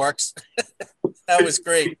how it works. That was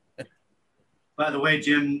great. By the way,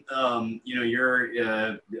 Jim, you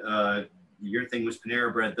know, your thing was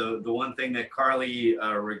Panera Bread. The one thing that Carly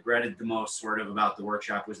regretted the most sort of about the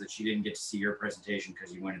workshop was that she didn't get to see your presentation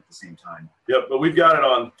because you went at the same time. Yep, but we've got it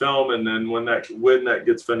on film, and then when that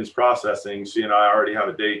gets finished processing, she and I already have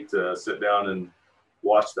a date to sit down and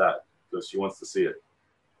watch that because she wants to see it.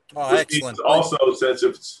 Oh, excellent. Also, since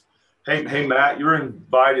it's hey Matt, you're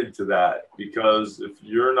invited to that, because if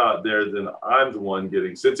you're not there, then I'm the one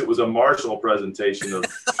getting, since it was a Marshall presentation of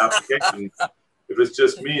applications. If it's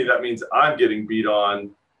just me, that means I'm getting beat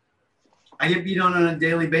on. I get beat on a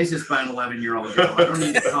daily basis by an 11-year-old girl. I don't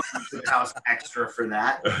need to come to the house extra for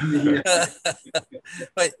that.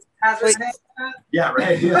 Wait. Yeah,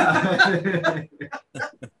 right. Yeah.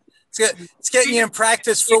 It's getting you in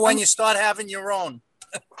practice for when you start having your own.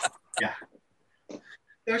 Yeah.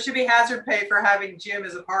 There should be hazard pay for having Jim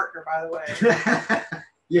as a partner, by the way.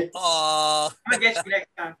 Yeah. I'm gonna get you next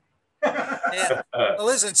time. Yeah. Well,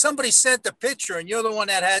 listen, somebody sent the picture, and you're the one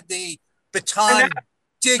that had the baton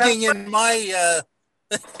digging in my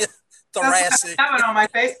thoracic. I have it on my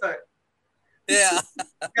Facebook. Yeah.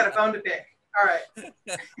 Got a bone to pick. All right.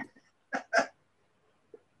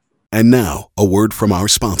 And now, a word from our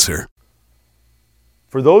sponsor.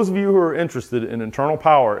 For those of you who are interested in internal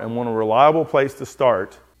power and want a reliable place to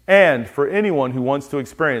start, and for anyone who wants to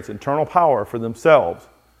experience internal power for themselves,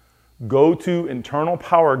 go to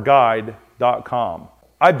internalpowerguide.com.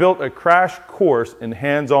 I built a crash course in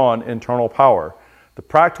hands-on internal power. The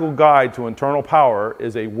Practical Guide to Internal Power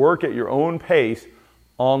is a work at your own pace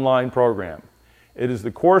online program. It is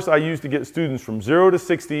the course I use to get students from 0 to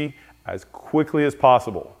 60 as quickly as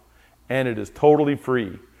possible, and it is totally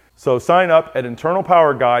free. So sign up at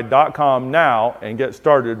internalpowerguide.com now and get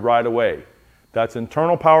started right away. That's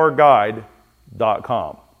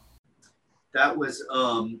internalpowerguide.com. That was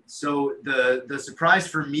so the surprise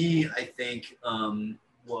for me, I think,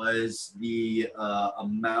 was the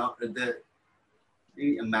amount.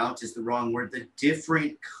 Maybe amount is the wrong word. The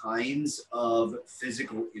different kinds of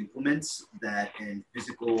physical implements and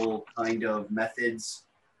physical kind of methods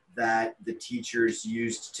that the teachers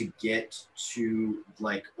used to get to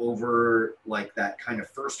over that kind of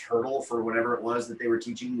first hurdle for whatever it was that they were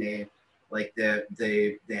teaching. They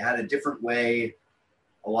had a different way.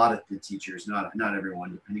 A lot of the teachers, not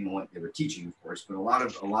everyone, depending on what they were teaching, of course, but a lot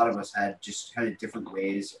of us had just kind of different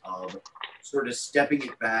ways of sort of stepping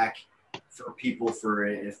it back for people for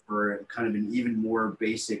kind of an even more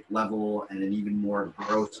basic level and an even more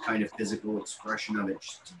gross kind of physical expression of it,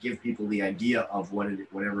 just to give people the idea of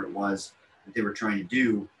whatever it was that they were trying to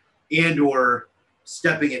do, and or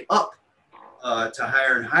stepping it up to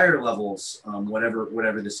higher and higher levels,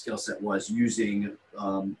 whatever the skill set was, using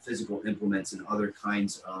physical implements and other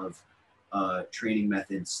kinds of training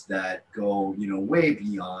methods that go, way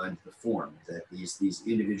beyond the form. That these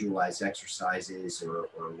individualized exercises or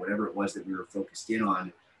whatever it was that we were focused in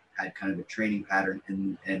on had kind of a training pattern,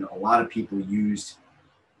 and a lot of people used.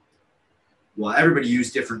 Well, everybody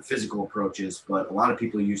used different physical approaches, but a lot of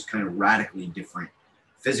people used kind of radically different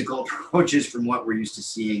physical approaches from what we're used to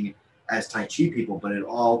seeing as Tai Chi people, but it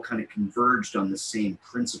all kind of converged on the same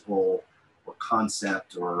principle or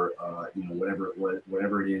concept or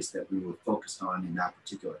whatever it is that we were focused on in that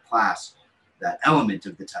particular class, that element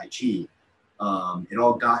of the Tai Chi. It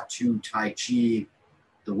all got to Tai Chi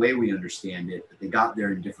the way we understand it, but they got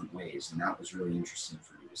there in different ways, and that was really interesting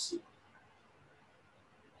for me to see.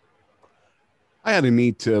 I had a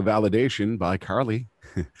neat validation by Carly,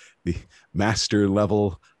 the master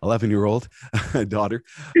level 11-year-old daughter.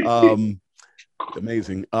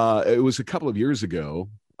 Amazing. It was a couple of years ago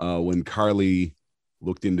when Carly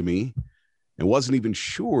looked into me and wasn't even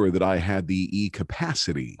sure that I had the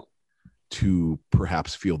capacity to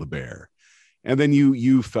perhaps feel the bear. And then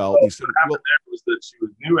you felt, you said, what happened there was that she was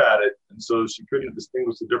new at it, and so she couldn't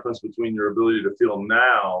distinguish the difference between your ability to feel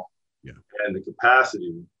now and the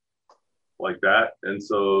capacity like that. And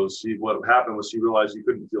so what happened was she realized you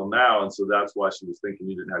couldn't feel now, and so that's why she was thinking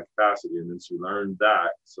you didn't have capacity, and then she learned that.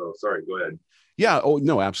 So sorry, go ahead. Yeah. Oh,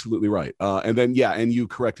 no, absolutely right. And then, and you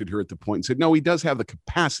corrected her at the point and said, no, he does have the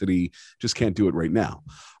capacity, just can't do it right now.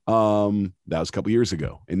 That was a couple of years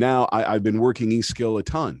ago. And now I've been working E-Skill a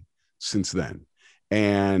ton since then.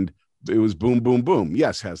 And it was boom, boom, boom.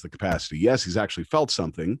 Yes, has the capacity. Yes, he's actually felt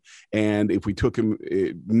something. And if we took him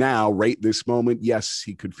now, right this moment, yes,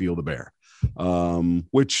 he could feel the bear,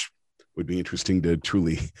 which would be interesting to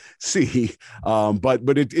truly see. But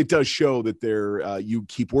it does show that you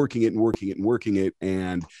keep working it and working it and working it,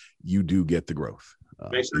 and you do get the growth.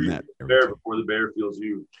 Make sure you feel the bear before the bear feels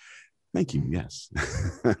you. Thank you. Yes,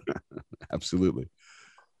 absolutely.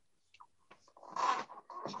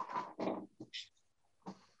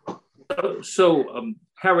 So,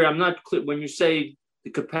 Harry, I'm not clear when you say the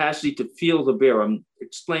capacity to feel the bear.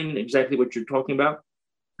 Explain exactly what you're talking about.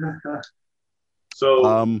 So,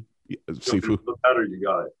 Sifu, the better you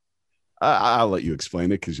got it. I'll let you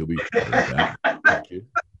explain it because you'll be better at that. Thank you.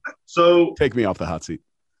 So, take me off the hot seat.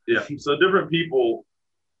 Yeah. So different people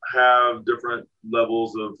have different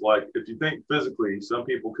levels of, like, if you think physically, some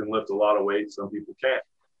people can lift a lot of weight, some people can't.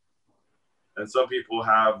 And some people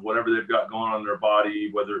have whatever they've got going on in their body,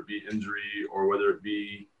 whether it be injury or whether it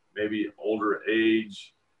be maybe older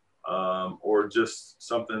age, or just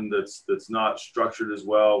something that's not structured as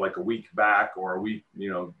well, like a weak back or a weak,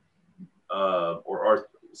 or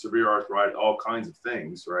severe arthritis, all kinds of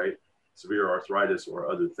things, right? Severe arthritis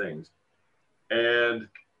or other things. And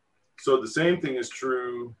so the same thing is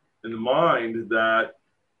true in the mind, that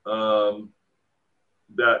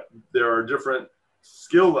that there are different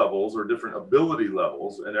skill levels or different ability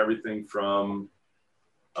levels, and everything from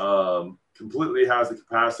completely has the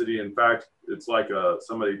capacity. In fact, it's like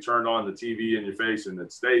somebody turned on the TV in your face and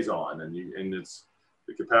it stays on, and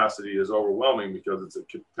the capacity is overwhelming because it's a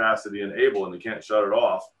capacity enable and they can't shut it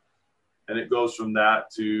off. And it goes from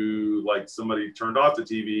that to like somebody turned off the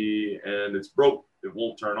TV and it's broke, it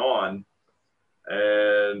won't turn on.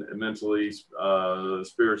 And mentally,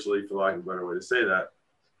 spiritually, for lack of a better way to say that.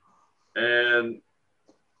 And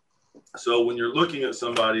so when you're looking at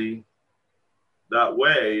somebody that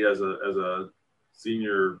way as a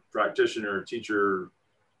senior practitioner, teacher,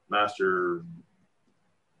 master,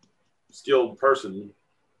 skilled person,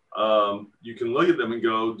 you can look at them and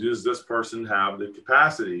go, does this person have the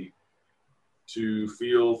capacity to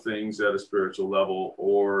feel things at a spiritual level?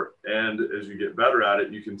 And as you get better at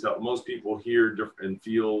it, you can tell most people hear and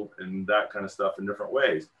feel and that kind of stuff in different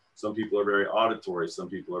ways. Some people are very auditory, some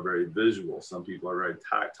people are very visual, some people are very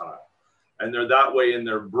tactile. And they're that way in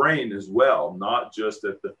their brain as well, not just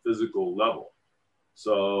at the physical level.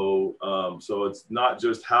 So, so it's not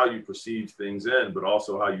just how you perceive things in, but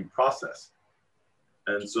also how you process.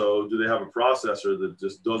 And so do they have a processor that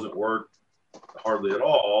just doesn't work hardly at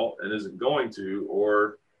all and isn't going to,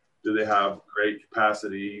 or do they have great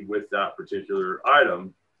capacity with that particular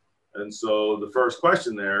item? And so the first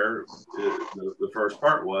question there, the first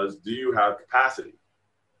part was, do you have capacity?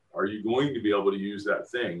 Are you going to be able to use that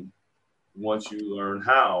thing once you learn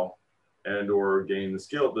how and or gain the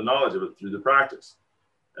skill, the knowledge of it through the practice?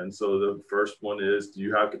 And so the first one is, do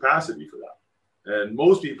you have capacity for that? And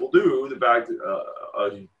most people do. The fact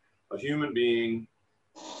a human being,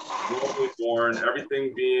 normally born,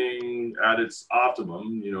 everything being at its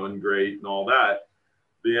optimum, and great and all that,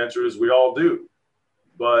 the answer is we all do.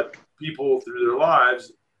 But people through their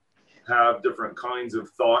lives have different kinds of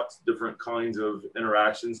thoughts, different kinds of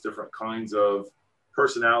interactions, different kinds of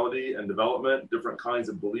personality and development, different kinds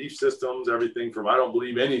of belief systems, everything from I don't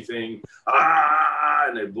believe anything,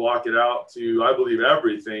 and they block it out, to I believe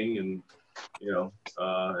everything, and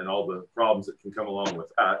and all the problems that can come along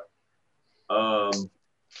with that.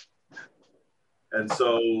 And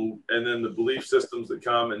then the belief systems that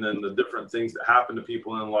come, and then the different things that happen to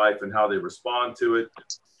people in life and how they respond to it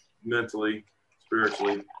mentally,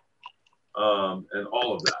 spiritually, and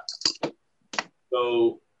all of that.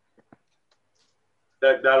 So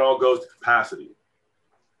that all goes to capacity.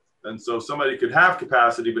 And so somebody could have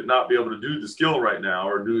capacity but not be able to do the skill right now,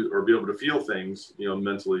 or be able to feel things,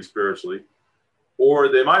 mentally, spiritually. Or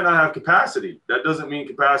they might not have capacity. That doesn't mean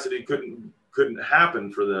capacity couldn't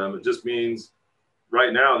happen for them. It just means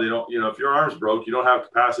right now they don't, if your arm's broke, you don't have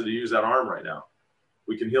capacity to use that arm right now.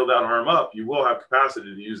 We can heal that arm up. You will have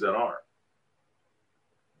capacity to use that arm.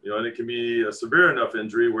 And it can be a severe enough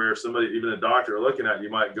injury where somebody, even a doctor looking at you,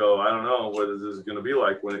 might go, I don't know what this is going to be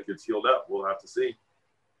like when it gets healed up. We'll have to see.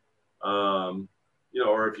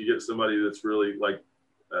 Or if you get somebody that's really like,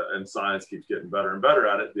 and science keeps getting better and better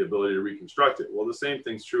at it, the ability to reconstruct it. Well, the same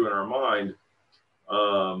thing's true in our mind,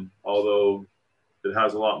 although it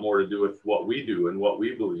has a lot more to do with what we do and what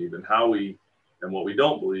we believe and and what we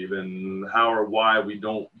don't believe, and how or why we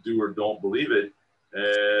don't do or don't believe it,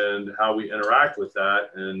 and how we interact with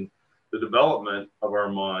that, and the development of our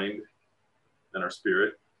mind and our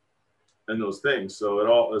spirit and those things.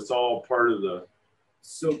 So it's all part of the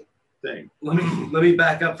thing. Let me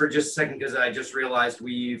back up for just a second, because I just realized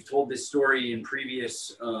we've told this story in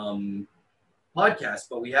previous podcasts,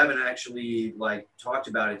 but we haven't actually talked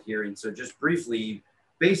about it here. And so just briefly,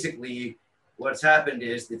 basically what's happened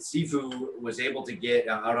is that Sifu was able to get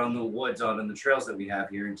out on the woods, out on the trails that we have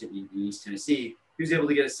here in East Tennessee. He was able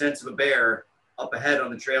to get a sense of a bear up ahead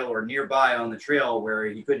on the trail or nearby on the trail where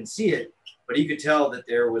he couldn't see it, but he could tell that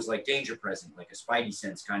there was danger present, like a spidey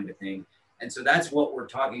sense kind of a thing. And so that's what we're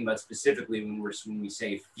talking about specifically when we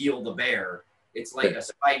say feel the bear. It's like a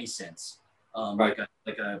spidey sense, like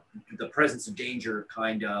the presence of danger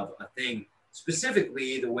kind of a thing.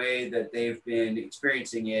 Specifically, the way that they've been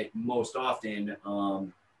experiencing it most often,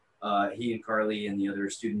 he and Carly and the other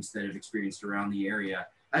students that have experienced around the area,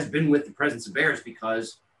 has been with the presence of bears,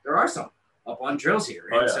 because there are some up on trails here.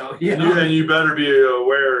 And so, and you better be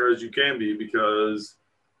aware as you can be, because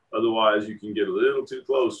otherwise you can get a little too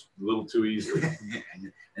close, a little too easily.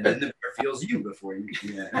 and then the bear feels you before you.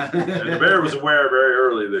 And the bear was aware very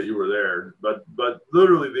early that you were there, but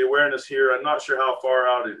literally the awareness here, I'm not sure how far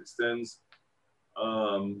out it extends,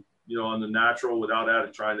 on the natural,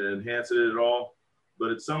 without trying to enhance it at all.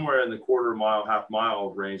 But it's somewhere in the quarter mile, half mile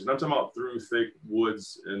range. And I'm talking about through thick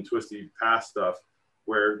woods and twisty path stuff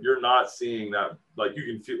where you're not seeing that. You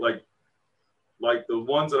can feel like the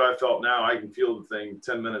ones that I felt now, I can feel the thing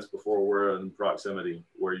 10 minutes before we're in proximity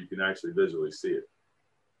where you can actually visually see it.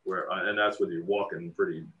 And that's when you're walking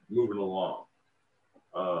moving along.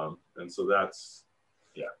 And so that's,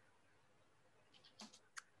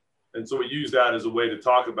 And so we use that as a way to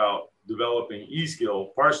talk about developing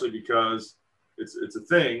e-skill, partially because it's a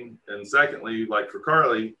thing, and secondly, like for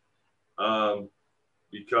Carly,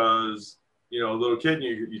 because a little kid,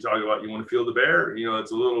 you talk about you want to feel the bear.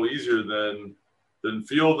 It's a little easier than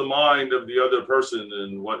feel the mind of the other person,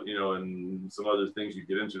 and what and some other things you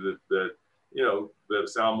get into that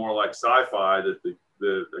sound more like sci-fi that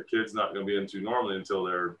the kid's not going to be into normally until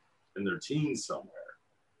they're in their teens somewhere.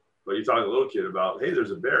 But you talk to a little kid about, hey,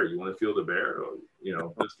 there's a bear. You want to feel the bear? Or,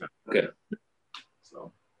 this kind of thing. Okay.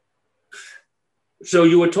 So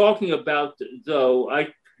you were talking about, though,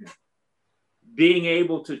 being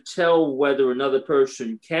able to tell whether another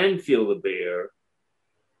person can feel the bear,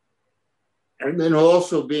 and then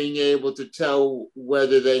also being able to tell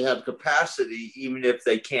whether they have capacity, even if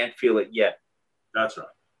they can't feel it yet. That's right.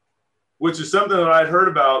 Which is something that I'd heard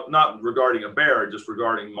about, not regarding a bear, just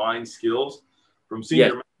regarding mind skills from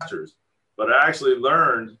senior masters. But I actually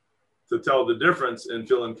learned to tell the difference in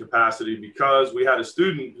feeling capacity, because we had a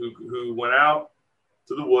student who went out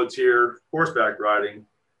to the woods here, horseback riding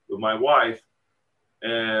with my wife,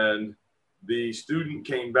 and the student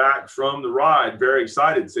came back from the ride very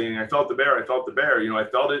excited, saying, I felt the bear, I felt the bear. I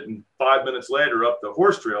felt it, and 5 minutes later up the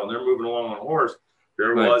horse trail, and they're moving along on a horse,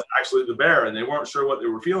 there was actually the bear, and they weren't sure what they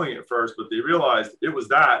were feeling at first, but they realized it was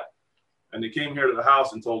that. And they came here to the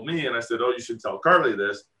house and told me, and I said, oh, you should tell Carly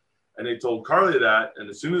this. And they told Carly that, and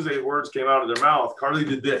as soon as the words came out of their mouth, Carly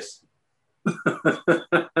did this.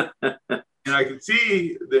 And I could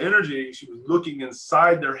see the energy. She was looking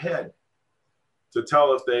inside their head to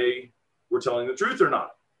tell if they were telling the truth or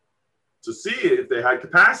not. to see if they had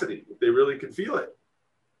capacity, if they really could feel it.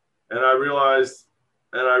 And I realized,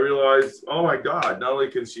 oh my God, not only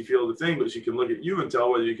can she feel the thing, but she can look at you and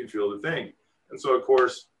tell whether you can feel the thing. And so, of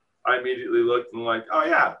course, I immediately looked and like, oh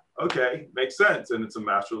yeah, okay, makes sense. And it's a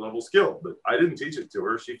master level skill, but I didn't teach it to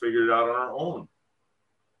her. She figured it out on her own.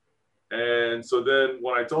 And so then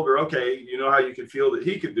when I told her, okay, you know how you can feel that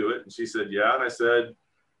he could do it? And she said, yeah. And I said,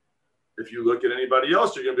 if you look at anybody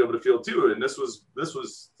else, you're going to be able to feel too. And this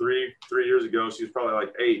was three years ago. She was probably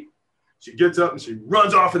like 8. She gets up and she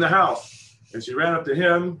runs off in the house, and she ran up to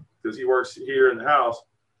him because he works here in the house.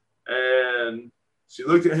 And she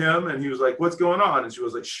looked at him and he was like, what's going on? And she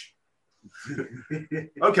was like, shh.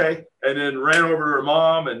 Okay. And then ran over to her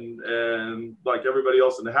mom and like everybody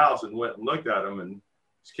else in the house and went and looked at him. And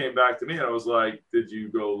she came back to me and I was like, did you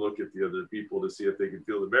go look at the other people to see if they could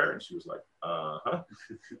feel the bear? And she was like, uh-huh.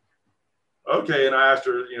 Okay. And I asked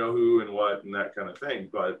her, you know, who and what and that kind of thing.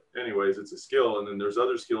 But anyways, it's a skill. And then there's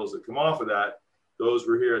other skills that come off of that. Those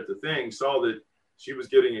were here at the thing, saw that she was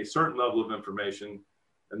getting a certain level of information.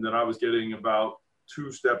 And then I was getting about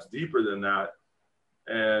 2 steps deeper than that.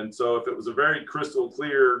 And so if it was a very crystal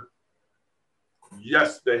clear,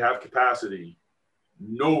 yes, they have capacity.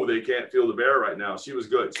 No, they can't feel the bear right now. She was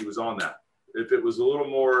good. She was on that. If it was a little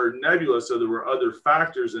more nebulous, so there were other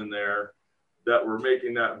factors in there that were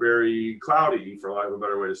making that very cloudy, for lack of a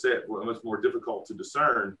better way to say it, much more difficult to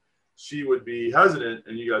discern, she would be hesitant.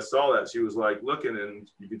 And you guys saw that. She was like looking, and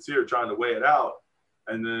you could see her trying to weigh it out.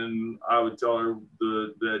 And then I would tell her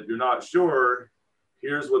that you're not sure,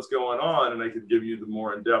 here's what's going on. And I could give you the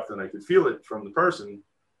more in depth, and I could feel it from the person,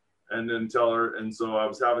 and then tell her. And so I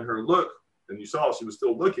was having her look, and you saw she was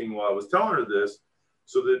still looking while I was telling her this,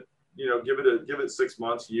 so that, you know, give it 6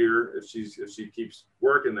 months, year. If she keeps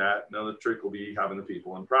working that, another trick will be having the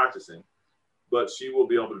people and practicing, but she will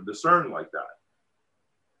be able to discern like that.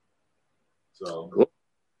 So,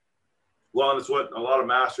 well, and it's what a lot of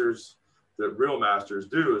masters, the real masters,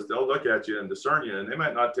 do, is they'll look at you and discern you, and they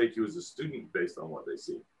might not take you as a student based on what they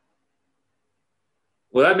see.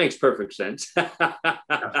 Well, that makes perfect sense.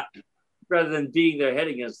 Rather than beating their head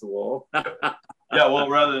against the wall. Yeah, well,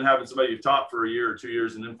 rather than having somebody you've taught for a year or 2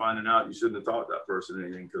 years and then finding out you shouldn't have taught that person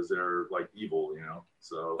anything because they're like evil, you know.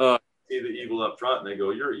 So see the evil up front and they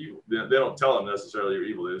go, you're evil. They don't tell them necessarily you're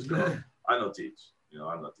evil. They just go, I don't teach. You know,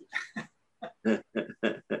 I'm not teaching.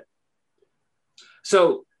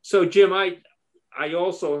 So Jim, I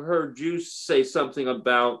also heard you say something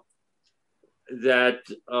about that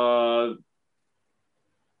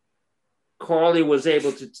Carly was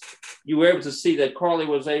able to, you were able to see that Carly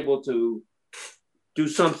was able to do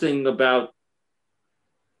something about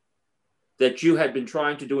that you had been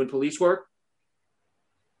trying to do in police work.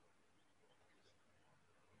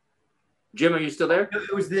 Jim, are you still there?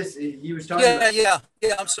 It was this, he was talking Yeah, about.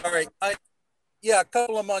 yeah, I'm sorry. A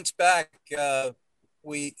couple of months back,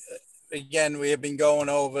 we have been going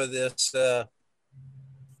over this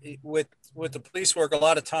with the police work. A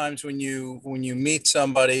lot of times when you meet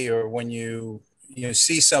somebody or when you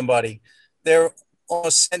see somebody, they're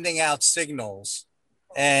almost sending out signals.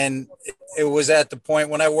 And it was at the point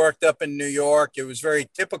when I worked up in New York, it was very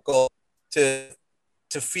typical to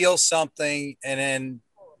feel something and then,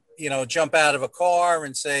 you know, jump out of a car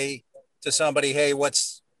and say to somebody, hey,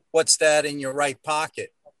 what's that in your right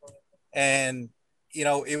pocket? And, you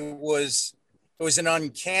know, it was an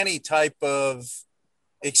uncanny type of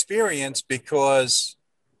experience, because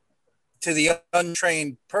to the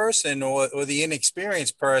untrained person or the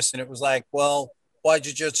inexperienced person, it was like, well, why'd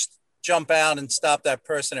you just jump out and stop that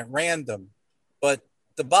person at random? But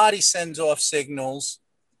the body sends off signals.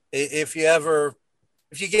 If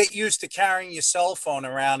you get used to carrying your cell phone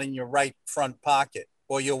around in your right front pocket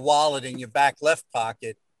or your wallet in your back left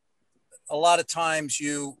pocket, a lot of times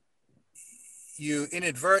you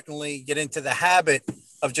inadvertently get into the habit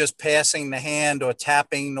of just passing the hand or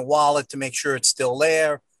tapping the wallet to make sure it's still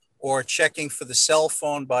there, or checking for the cell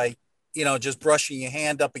phone by, you know, just brushing your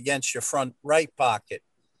hand up against your front right pocket.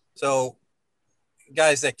 So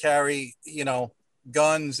guys that carry, you know,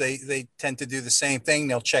 guns, they tend to do the same thing.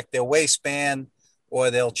 They'll check their waistband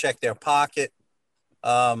or they'll check their pocket.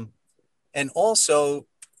 And also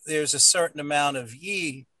there's a certain amount of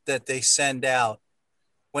yi that they send out.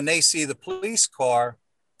 When they see the police car,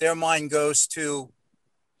 their mind goes to,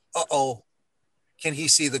 uh-oh, can he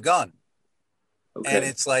see the gun? Okay. And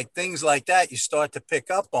it's like things like that you start to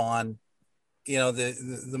pick up on, you know,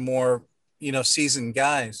 the more, you know, seasoned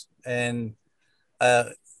guys. And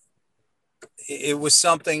it was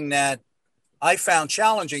something that I found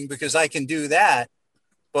challenging because I can do that.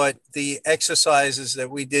 But the exercises that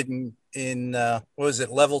we did in what was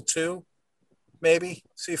it, level 2? maybe,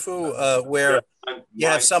 Sifu, where you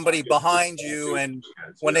have somebody behind you, and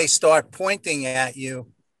when they start pointing at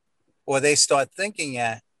you, or they start thinking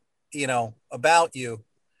about you,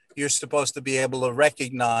 you're supposed to be able to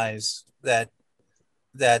recognize that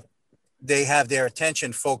they have their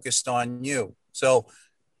attention focused on you. So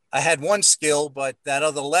I had one skill, but that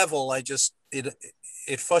other level,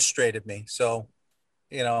 it frustrated me. So,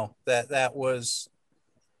 that was,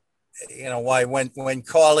 why when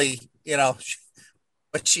Carly,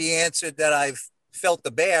 when she answered that I've felt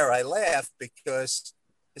the bear, I laughed, because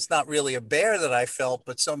it's not really a bear that I felt,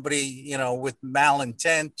 but somebody, with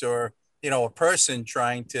malintent, or, a person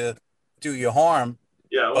trying to do you harm.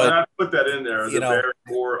 Yeah, well, I put that in there, the bear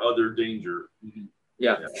or other danger.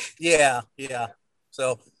 Yeah. Yeah.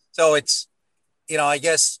 So it's, I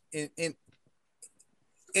guess in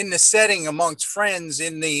the setting amongst friends,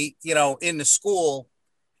 in the school,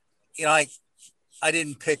 I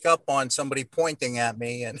didn't pick up on somebody pointing at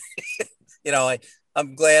me, and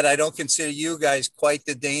I'm glad I don't consider you guys quite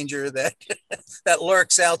the danger that that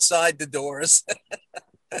lurks outside the doors.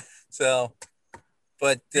 So,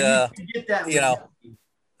 but you get that,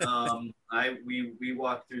 we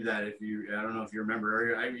walked through that. I don't know if you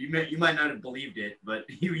remember, you might not have believed it, but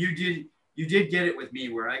you did get it with me,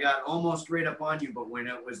 where I got almost right up on you, but when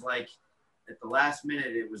it was like at the last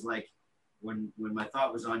minute, it was like when my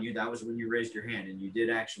thought was on you, that was when you raised your hand, and you did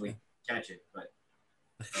actually catch it. But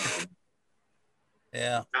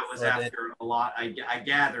yeah, that was after a lot. I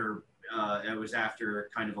gather it was after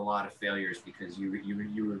kind of a lot of failures, because you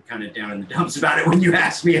were kind of down in the dumps about it when you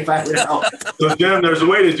asked me if I would help. So Jim, there's a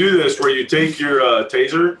way to do this where you take your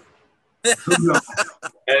taser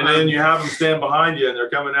and then you have them stand behind you, and they're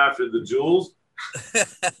coming after the jewels.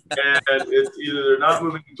 And it's either they're not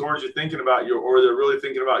moving towards you thinking about you, or they're really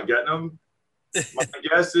thinking about getting them. My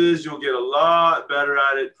guess is you'll get a lot better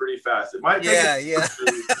at it pretty fast. It might take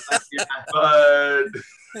but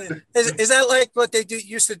is that like what they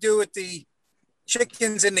used to do with the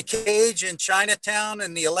chickens in the cage in Chinatown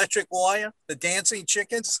and the electric wire, the dancing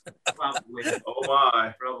chickens? Probably. Oh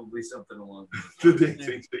my. Probably something along those lines. The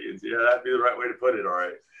dancing chickens. Yeah, that'd be the right way to put it. All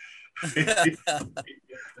right.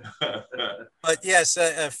 But yes,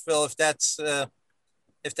 Phil, if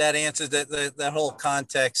that answers that whole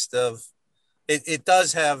context of it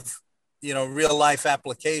does have, real life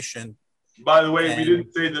application. By the way, we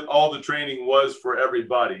didn't say that all the training was for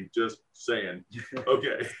everybody, just saying.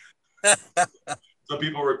 Okay. Some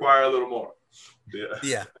people require a little more.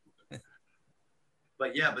 Yeah.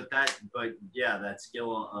 But that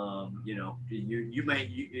skill,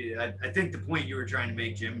 I think the point you were trying to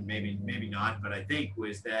make, Jim, maybe not, but I think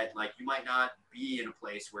was that, like, you might not be in a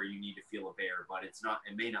place where you need to feel a bear, but it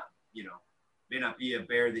may not be a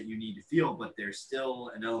bear that you need to feel, but there's still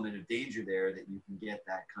an element of danger there that you can get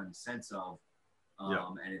that kind of sense of,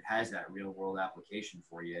 and it has that real world application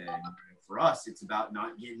for you. And for us, it's about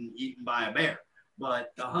not getting eaten by a bear.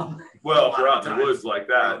 But well, for out in the woods like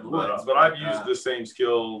that, but I've used the same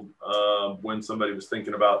skill when somebody was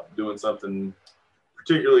thinking about doing something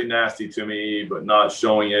particularly nasty to me, but not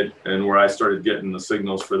showing it, and where I started getting the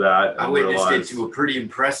signals for that. I witnessed it to a pretty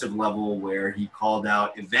impressive level, where he called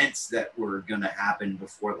out events that were going to happen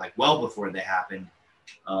before they happened,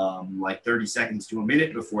 like 30 seconds to a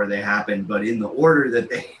minute before they happened, but in the order that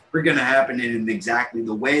they were going to happen and in exactly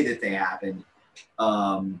the way that they happened.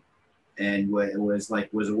 And was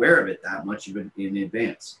aware of it that much even in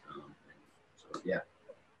advance. Yeah.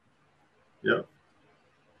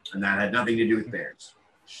 And that had nothing to do with bears.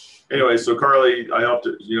 Anyway, so Carly, I helped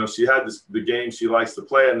her, she had the game she likes to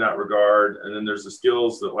play in that regard. And then there's the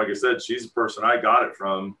skills that, like I said, she's the person I got it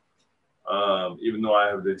from. Even though I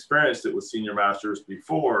have experienced it with senior masters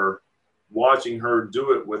before, watching her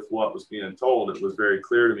do it with what was being told, it was very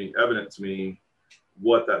clear to me, evident to me,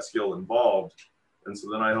 what that skill involved. And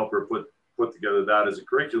so then I helped her put together that as a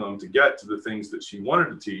curriculum to get to the things that she wanted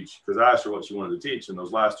to teach, because I asked her what she wanted to teach, and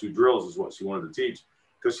those last 2 drills is what she wanted to teach,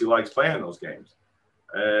 because she likes playing those games.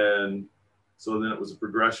 And so then it was a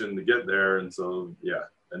progression to get there. And so, yeah.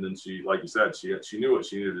 And then she, like you said, she knew what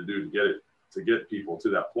she needed to do to get people to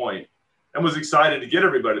that point, and was excited to get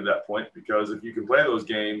everybody to that point, because if you can play those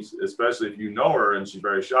games, especially if you know her and she's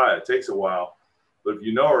very shy, it takes a while. But if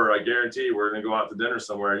you know her, I guarantee you, we're going to go out to dinner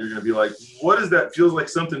somewhere, and you're going to be like, what is that? Feels like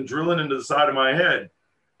something drilling into the side of my head.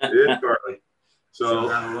 It's Carly. So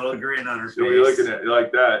have a little grin on her face. You're looking at it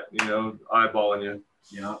like that, eyeballing you.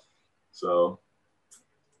 Yeah. So,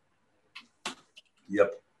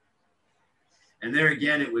 yep. And there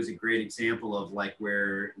again, it was a great example of like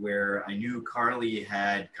where I knew Carly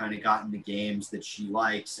had kind of gotten the games that she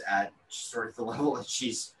likes at sort of the level that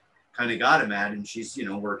she's kind of got him at, and she's, you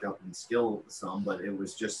know, worked up in skill some, but it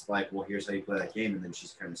was just like, well, here's how you play that game. And then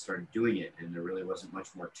she's kind of started doing it, and there really wasn't much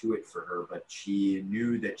more to it for her, but she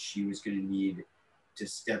knew that she was going to need to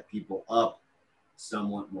step people up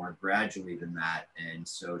somewhat more gradually than that. And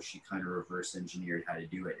so she kind of reverse engineered how to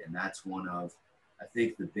do it. And that's one of, I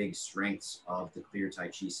think, the big strengths of the Clear Tai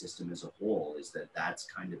Chi system as a whole, is that that's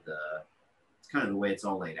kind of the way it's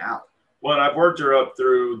all laid out. Well, and I've worked her up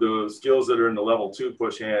through the skills that are in the level 2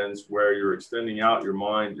 push hands, where you're extending out your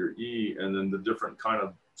mind, your E, and then the different kind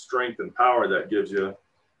of strength and power that gives you.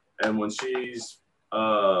 And when she's,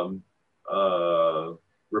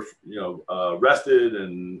 rested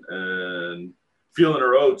and feeling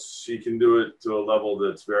her oats, she can do it to a level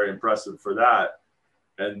that's very impressive for that.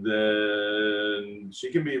 And then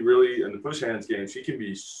she can be really, in the push hands game, she can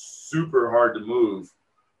be super hard to move,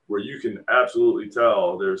 where you can absolutely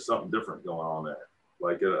tell there's something different going on there,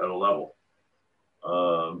 like at a level.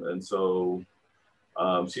 And so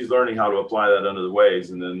she's learning how to apply that under the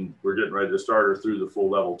ways. And then we're getting ready to start her through the full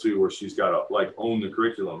level 2, where she's got to like own the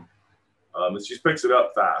curriculum. And she picks it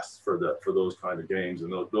up fast for those kind of games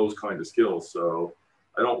and those kind of skills. So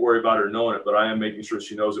I don't worry about her knowing it, but I am making sure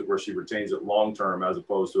she knows it where she retains it long-term, as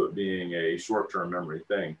opposed to it being a short-term memory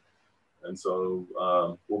thing. And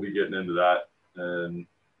so we'll be getting into that. And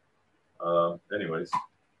anyways,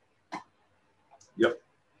 yep.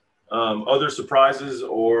 Other surprises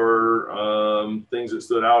or things that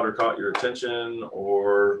stood out or caught your attention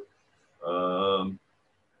or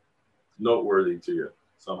noteworthy to you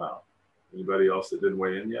somehow? Anybody else that didn't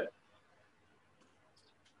weigh in yet?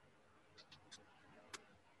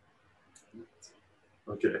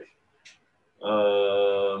 Okay.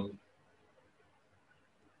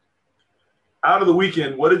 Out of the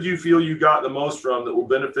weekend, what did you feel you got the most from that will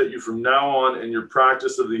benefit you from now on in your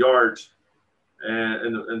practice of the art?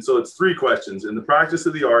 And so it's 3 questions. In the practice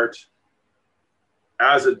of the art,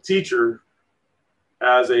 as a teacher,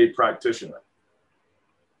 as a practitioner.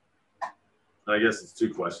 And I guess it's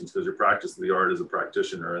 2 questions, because your practice of the art as a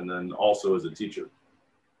practitioner and then also as a teacher.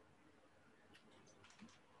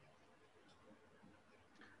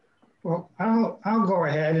 Well, I'll go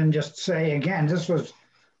ahead and just say again, this was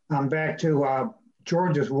back to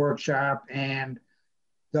George's workshop, and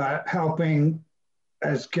the helping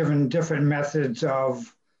has given different methods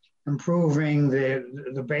of improving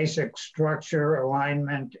the basic structure,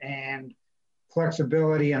 alignment, and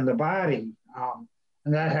flexibility in the body.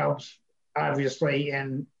 And that helps obviously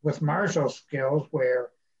with martial skills,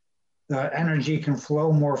 where the energy can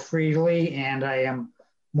flow more freely and I am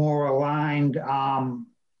more aligned,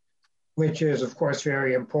 which is of course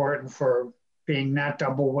very important for being not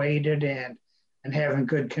double weighted and having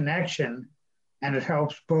good connection. And it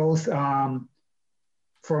helps both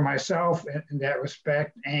for myself in that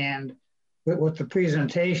respect, and with the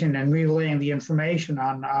presentation and relaying the information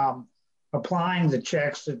on applying the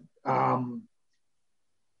checks that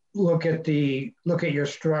look at your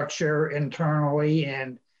structure internally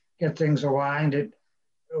and get things aligned. It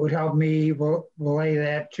would help me relay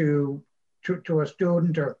that to a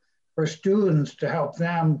student or students to help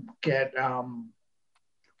them get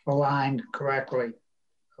aligned correctly.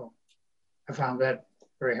 So I found that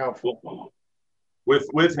very helpful.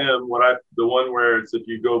 With him, the one where it's if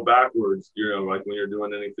you go backwards, like when you're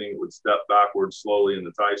doing anything, it would step backwards slowly in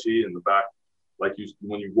the Tai Chi in the back, like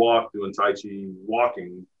when you walk doing Tai Chi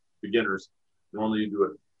walking, beginners, normally you do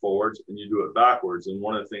it forwards and you do it backwards. And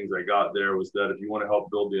one of the things I got there was that if you want to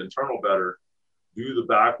help build the internal better, do the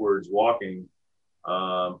backwards walking,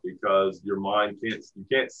 because your mind you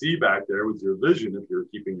can't see back there with your vision if you're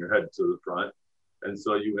keeping your head to the front. And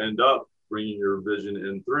so you end up bringing your vision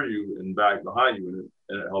in through you and back behind you,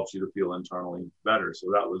 and it helps you to feel internally better.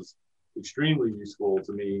 So that was extremely useful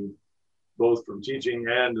to me, both from teaching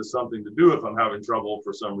and as something to do if I'm having trouble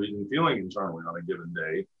for some reason feeling internally on a given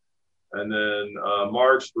day. And then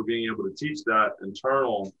March for being able to teach that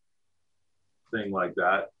internal thing like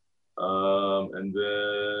that. And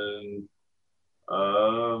then,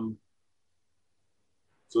 so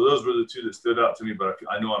those were the 2 that stood out to me, but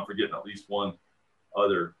I know I'm forgetting at least one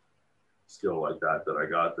other skill like that I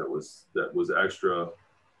got that was extra,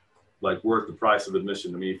 like worth the price of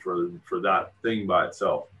admission to me for that thing by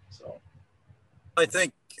itself. So I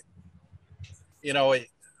think,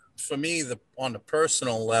 for me, on the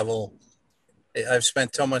personal level, I've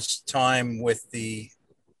spent so much time with the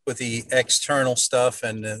external stuff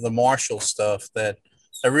and the martial stuff that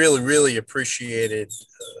I really, really appreciated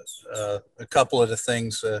a couple of the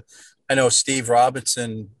things. I know Steve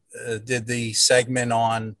Robinson did the segment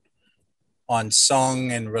on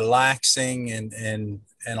sung and relaxing and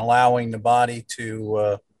allowing the body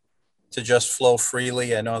to to just flow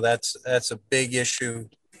freely. I know that's a big issue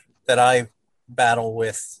that I battle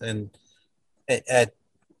with, and at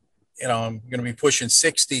I'm going to be pushing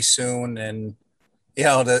 60 soon, and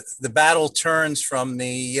the battle turns from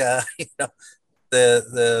the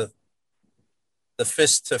the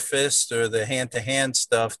fist to fist or the hand to hand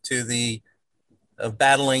stuff to the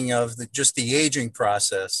battling of just the aging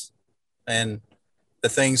process, and the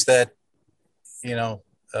things that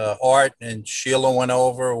Art and Sheila went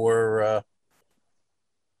over were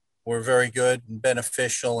very good and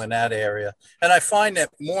beneficial in that area. And I find that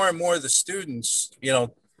more and more the students,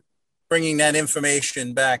 bringing that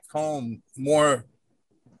information back home, more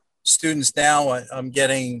students now I'm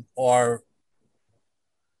getting are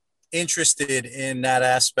interested in that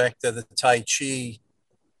aspect of the Tai Chi,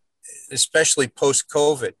 especially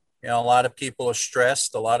post-COVID. A lot of people are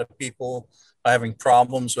stressed. A lot of people are having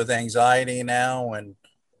problems with anxiety now, and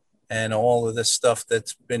all of this stuff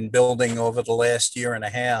that's been building over the last year and a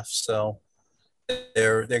half. So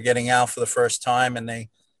they're getting out for the first time, and they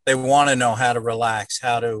want to know how to relax,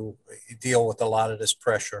 how to deal with a lot of this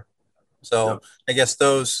pressure. So I guess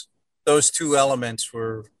those two elements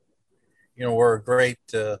were a great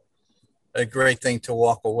thing to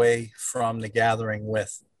walk away from the gathering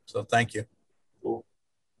with. So thank you. Cool.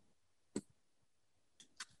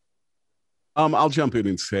 I'll jump in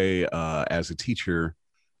and say, as a teacher,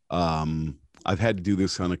 I've had to do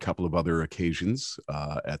this on a couple of other occasions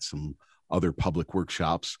at some other public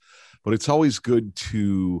workshops, but it's always good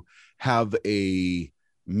to have a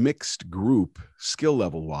mixed group skill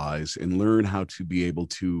level wise and learn how to be able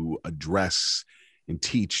to address and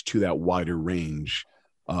teach to that wider range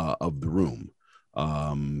of the room.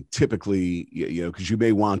 Typically, because you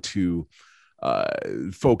may want to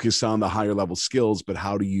focus on the higher level skills, but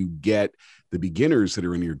how do you get the beginners that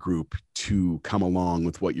are in your group to come along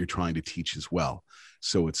with what you're trying to teach as well?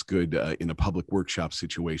 So it's good in a public workshop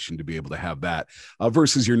situation to be able to have that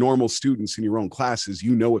versus your normal students in your own classes.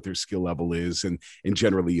 What their skill level is, and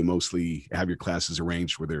generally you mostly have your classes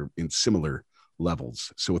arranged where they're in similar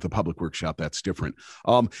levels. So with a public workshop, that's different.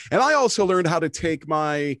 And I also learned how to take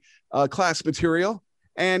my class material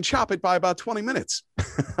and chop it by about 20 minutes.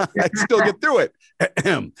 I still get through it.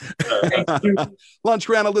 Lunch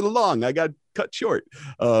ran a little long. I got cut short.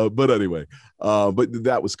 But anyway, but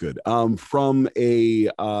that was good. From a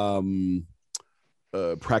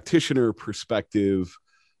practitioner perspective,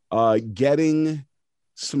 getting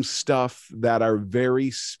some stuff that are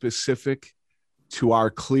very specific to our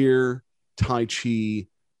clear Tai Chi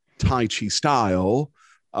style,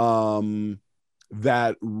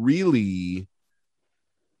 that really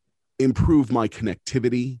improve my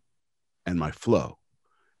connectivity and my flow,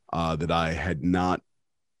 that I had not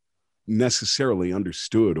necessarily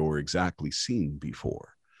understood or exactly seen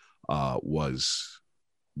before, was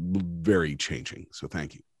very changing. So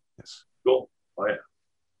thank you. Yes. Cool. Oh, yeah.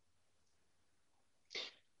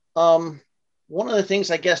 One of the things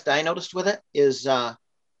I guess that I noticed with it is, there's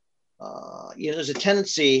a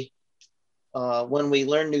tendency when we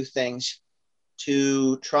learn new things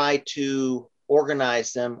to try to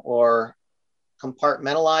organize them or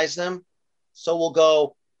compartmentalize them. So we'll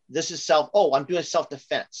go, this is I'm doing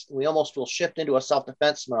self-defense. We almost will shift into a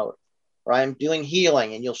self-defense mode, or I'm doing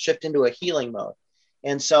healing and you'll shift into a healing mode.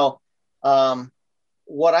 And so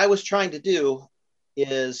what I was trying to do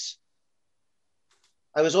is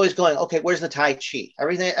I was always going, okay, where's the Tai Chi?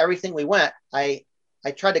 Everything we went, I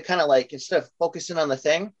tried to kind of like, instead of focusing on the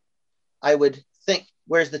thing, I would think,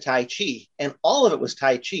 where's the Tai Chi? And all of it was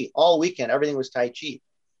Tai Chi. All weekend, everything was Tai Chi.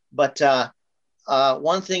 But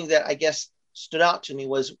one thing that I guess stood out to me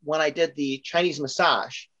was when I did the Chinese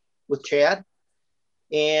massage with Chad,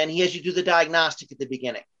 and he has you do the diagnostic at the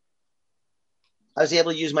beginning. I was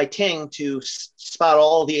able to use my Ting to spot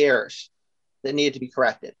all the errors that needed to be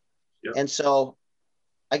corrected. Yep. And so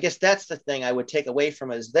I guess that's the thing I would take away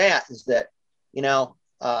from it is that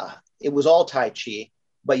it was all Tai Chi.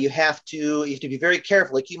 But you have to be very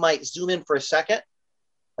careful. Like you might zoom in for a second,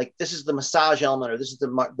 like this is the massage element, or this is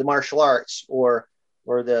the martial arts, or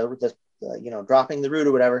the dropping the root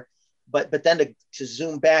or whatever. But then to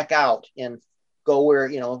zoom back out and go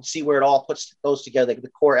where see where it all goes together, the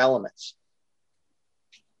core elements.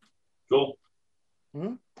 Cool.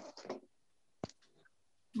 Mm-hmm.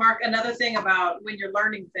 Mark, another thing about when you're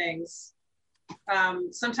learning things,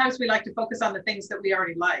 sometimes we like to focus on the things that we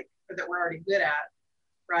already like or that we're already good at.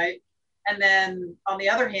 Right. And then on the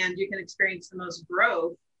other hand, you can experience the most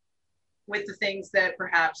growth with the things that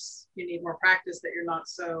perhaps you need more practice that you're not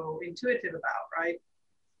so intuitive about. Right.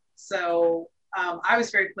 So I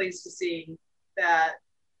was very pleased to see that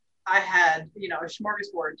I had, a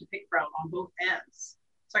smorgasbord to pick from on both ends.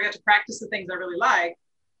 So I got to practice the things I really like,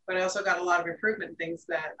 but I also got a lot of improvement in things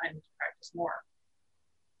that I need to practice more.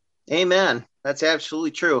 Amen. That's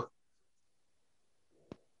absolutely true.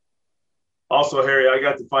 Also, Harry, I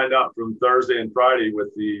got to find out from Thursday and Friday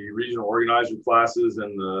with the regional organizer classes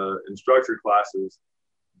and the instructor classes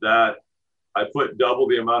that I put double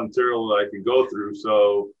the amount of material that I could go through.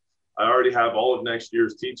 So I already have all of next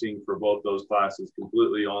year's teaching for both those classes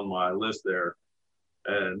completely on my list there.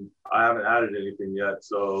 And I haven't added anything yet.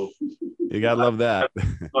 So you gotta love that.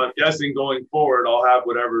 I'm guessing going forward, I'll have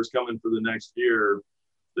whatever's coming for the next year,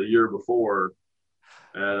 the year before.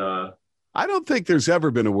 And I don't think there's ever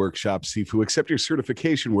been a workshop, Sifu, except your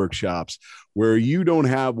certification workshops, where you don't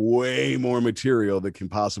have way more material that can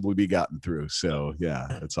possibly be gotten through. So yeah,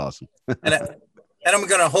 that's awesome. and I'm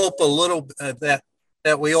going to hope a little that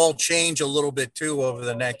we all change a little bit too over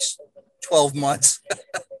the next 12 months.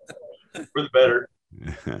 For the better.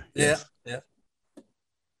 Yes. Yeah.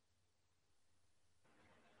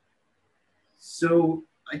 So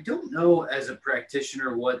I don't know as a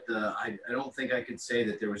practitioner what I don't think I could say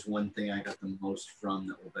that there was one thing I got the most from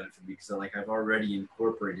that will benefit me, because I've already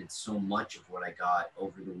incorporated so much of what I got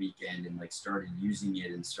over the weekend and started using it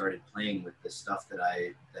and started playing with the stuff that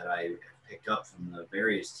I picked up from the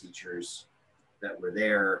various teachers that were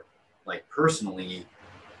there. Personally,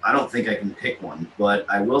 I don't think I can pick one, but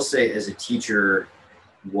I will say as a teacher,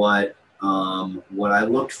 what I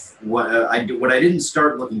didn't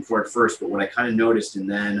start looking for at first, but what I kind of noticed, and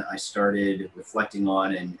then I started reflecting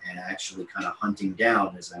on and actually kind of hunting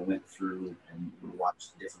down as I went through and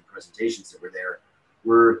watched the different presentations that were there,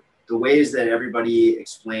 were the ways that everybody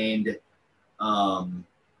explained the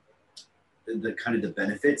kind of the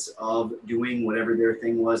benefits of doing whatever their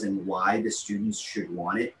thing was and why the students should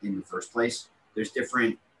want it in the first place. There's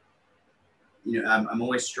different, I'm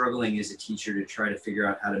always struggling as a teacher to try to figure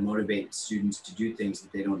out how to motivate students to do things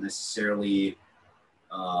that they don't necessarily,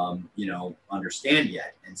 understand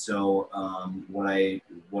yet. And so what I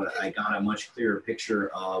got a much clearer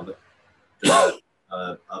picture of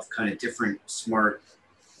kind of different smart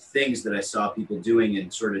things that I saw people doing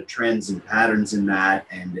and sort of trends and patterns in that.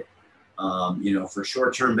 And, for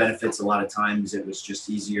short-term benefits, a lot of times it was just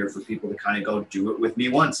easier for people to kind of go do it with me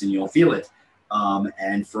once and you'll feel it.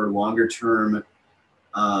 And for longer term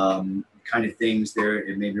kind of things there,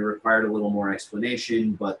 it maybe required a little more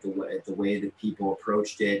explanation, but the way that people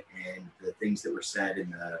approached it and the things that were said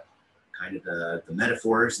and the kind of the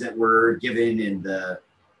metaphors that were given and the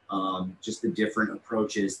just the different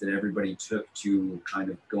approaches that everybody took to kind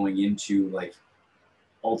of going into,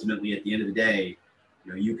 ultimately at the end of the day,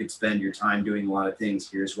 you could spend your time doing a lot of things.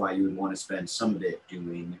 Here's why you would want to spend some of it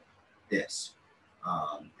doing this.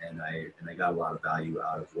 And I got a lot of value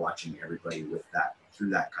out of watching everybody with that, through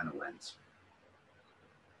that kind of lens.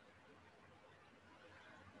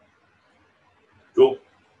 Cool.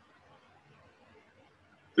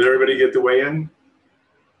 Did everybody get to weigh in?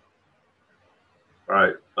 All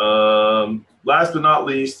right. Last but not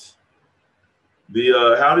least,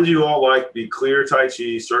 how did you all like the Clear Tai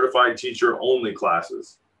Chi certified teacher only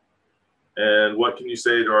classes? And what can you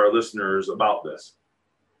say to our listeners about this?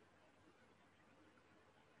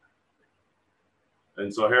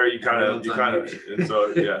 And so Harry, and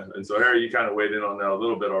so Harry, you kind of weighed in on that a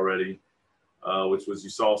little bit already, which was you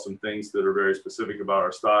saw some things that are very specific about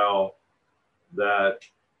our style that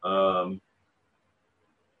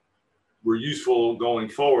were useful going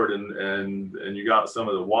forward, and you got some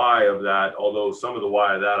of the why of that, although some of the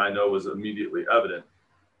why of that I know was immediately evident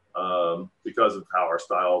because of how our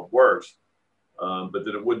style works. But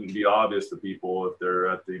that it wouldn't be obvious to people if they're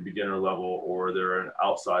at the beginner level or they're an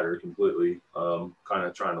outsider completely kind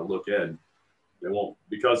of trying to look in. They won't,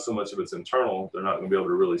 because so much of it's internal, they're not going to be able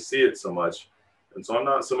to really see it so much. And so I'm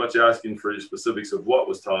not so much asking for the specifics of what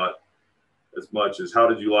was taught as much as how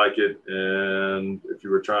did you like it, and if you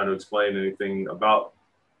were trying to explain anything about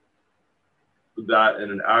that in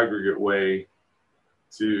an aggregate way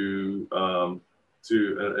to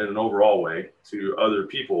in an overall way to other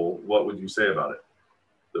people, what would you say about it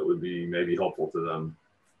that would be maybe helpful to them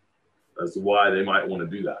as to why they might want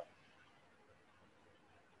to do that?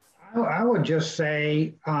 I would just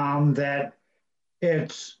say that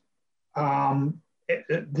it's the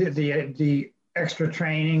extra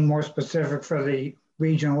training, more specific for the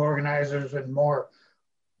regional organizers and more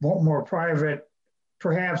private,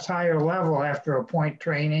 perhaps higher level after a point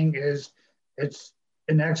training it's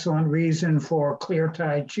an excellent reason for Clear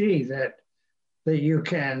Tai Chi that you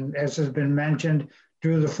can, as has been mentioned,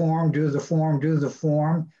 do the form,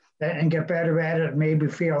 and get better at it, maybe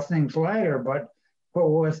feel things lighter, but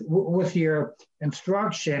with your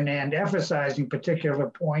instruction and emphasizing particular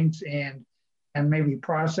points and and maybe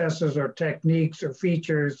processes or techniques or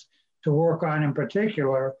features to work on in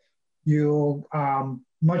particular, you'll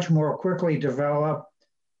much more quickly develop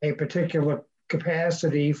a particular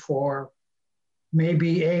capacity for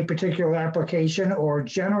maybe a particular application or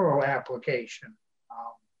general application.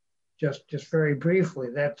 Just very briefly,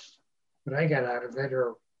 that's what I got out of it,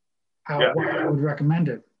 or how I would recommend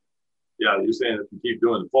it. Yeah, you're saying if you keep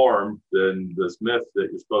doing the form, then this myth that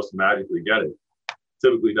you're supposed to magically get it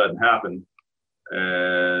typically doesn't happen.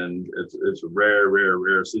 And it's a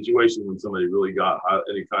rare situation when somebody really got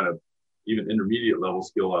any kind of even intermediate level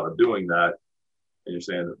skill out of doing that. And you're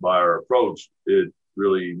saying that by our approach, it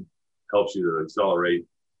really helps you to accelerate,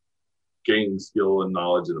 gain skill and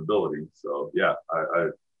knowledge and ability. So yeah,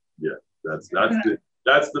 that's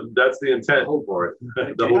the intent for it.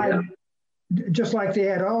 Just like they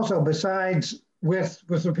had also, besides with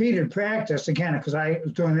repeated practice, again, because I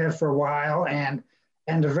was doing that for a while and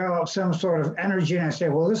developed some sort of energy, and I say,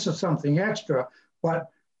 well, this is something extra. But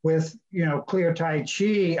with clear Tai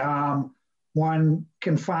Chi, one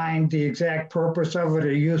can find the exact purpose of it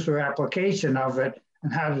or use or application of it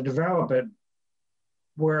and how to develop it.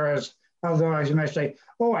 Whereas otherwise you might say,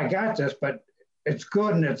 oh, I got this, but it's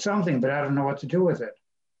good and it's something, but I don't know what to do with it.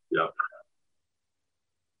 Yeah.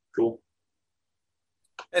 Cool.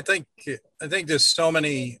 I think there's so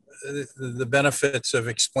many the benefits of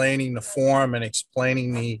explaining the form and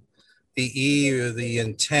explaining the E or the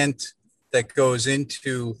intent that goes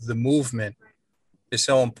into the movement is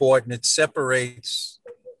so important. It separates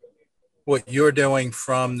what you're doing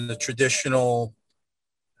from the traditional,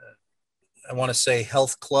 I want to say,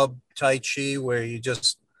 health club Tai Chi, where you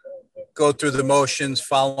just go through the motions,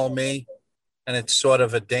 follow me, and it's sort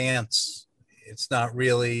of a dance. It's not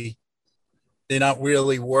really, they're not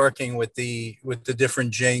really working with the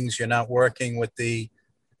different jings. You're not working with the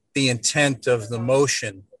intent of the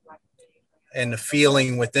motion and the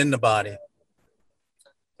feeling within the body.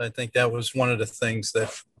 I think that was one of the things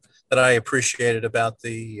that I appreciated about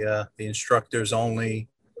the instructors only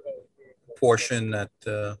portion that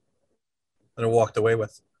I walked away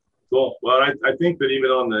with. Cool. Well, I think that even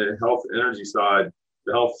on the health energy side,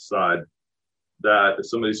 the health side, that if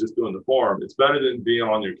somebody's just doing the form, it's better than being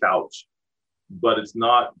on your couch. But it's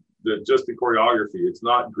not just the choreography. It's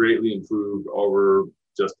not greatly improved over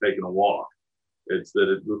just taking a walk. It's that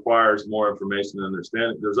it requires more information and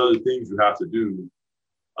understanding. There's other things you have to do.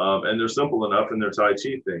 And they're simple enough and they're Tai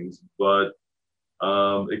Chi things, but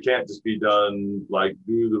it can't just be done like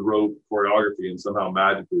do the rope choreography and somehow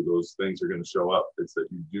magically those things are going to show up. It's that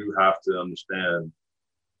you do have to understand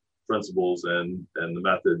principles and the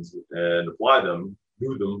methods and apply them,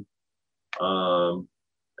 do them,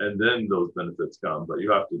 and then those benefits come. But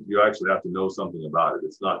you actually have to know something about it.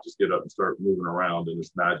 It's not just get up and start moving around and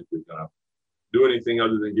it's magically going to do anything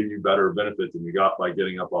other than give you better benefit than you got by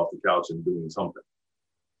getting up off the couch and doing something.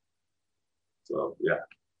 So yeah.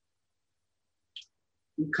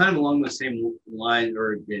 Kind of along the same line,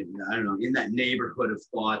 or I don't know, in that neighborhood of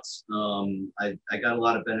thoughts, I got a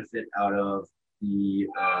lot of benefit out of the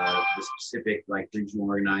specific like regional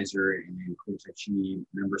organizer and Clear Tai Chi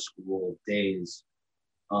member school days.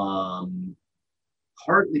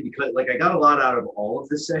 Partly because like I got a lot out of all of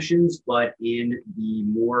the sessions, but in the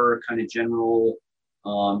more kind of general,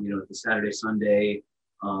 the Saturday, Sunday,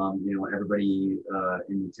 everybody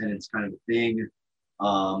in attendance kind of a thing.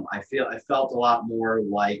 I felt a lot more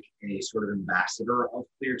like a sort of ambassador of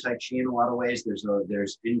Clear Tai Chi in a lot of ways. There's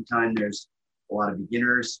anytime there's a lot of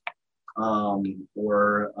beginners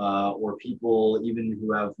or people even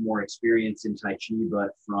who have more experience in Tai Chi, but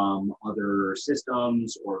from other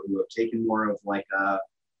systems or who have taken more of like a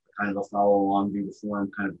kind of a follow along, do the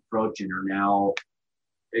form kind of approach and are now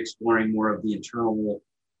exploring more of the internal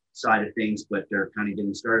side of things, but they're kind of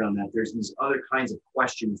getting started on that. There's these other kinds of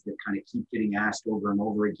questions that kind of keep getting asked over and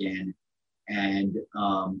over again. And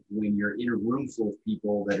when you're in a room full of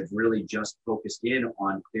people that have really just focused in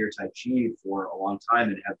on Clear Tai Chi for a long time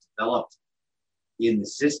and have developed in the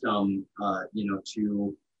system,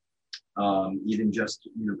 to even just,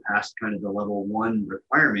 past kind of the level 1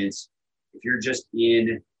 requirements, if you're just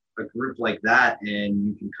in a group like that and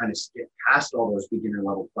you can kind of skip past all those beginner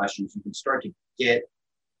level questions, you can start to get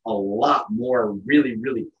a lot more really,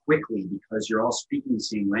 really quickly because you're all speaking the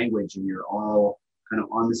same language and you're all kind of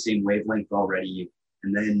on the same wavelength already.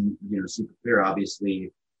 And then, Super Clear,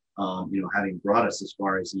 obviously, having brought us as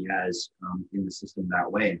far as he has in the system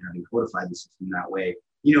that way and having codified the system that way,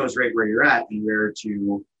 he knows right where you're at and where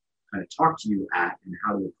to kind of talk to you at and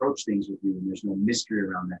how to approach things with you. And there's no mystery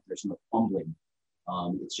around that. There's no fumbling.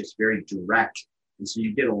 It's just very direct. And so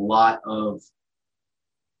you get a lot of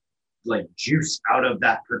like juice out of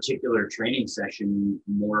that particular training session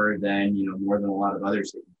more than a lot of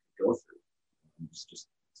others that you could go through. It's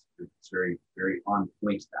very, very on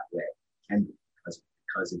point that way. And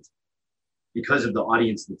because of the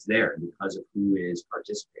audience that's there and because of who is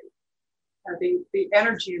participating. The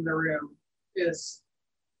energy in the room is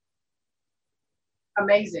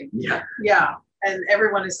amazing. Yeah. Yeah. And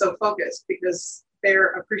everyone is so focused because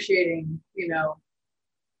they're appreciating,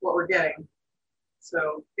 what we're getting.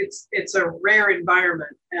 So it's a rare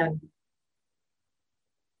environment, and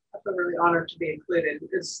I feel really honored to be included.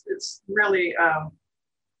 It's really I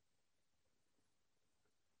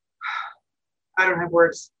don't have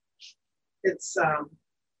words. It's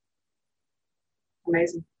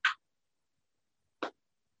amazing.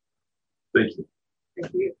 Thank you.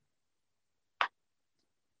 Thank you.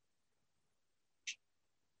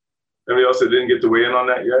 Anybody else that didn't get to weigh in on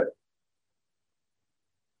that yet?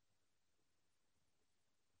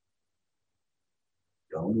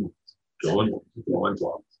 Going.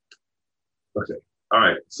 Okay. All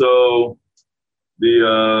right. So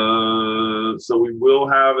so we will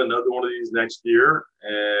have another one of these next year,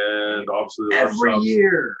 and obviously every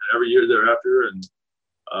year thereafter, and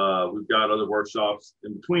we've got other workshops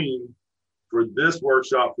in between. For this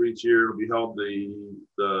workshop for each year, it'll be held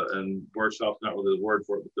and workshop's not really the word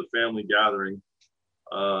for it, but the family gathering,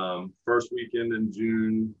 first weekend in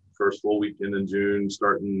June, first full weekend in June,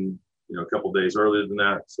 starting a couple days earlier than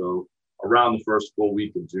that. So around the first full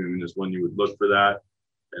week of June is when you would look for that.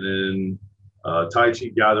 And then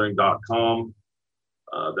taichigathering.com.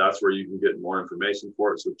 That's where you can get more information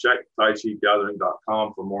for it. So check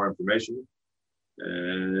taichigathering.com for more information.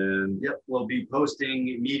 And yep, we'll be posting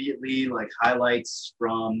immediately like highlights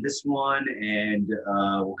from this one, and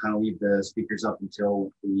we'll kind of leave the speakers up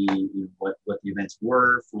until what the events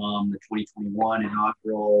were from the 2021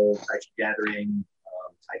 inaugural Tai Chi Gathering,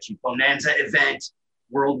 Tai Chi Bonanza event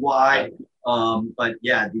worldwide. But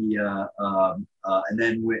yeah, and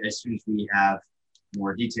then as soon as we have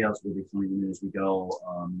more details, we'll be filling them in as we go.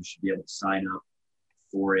 You should be able to sign up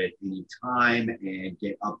for it anytime and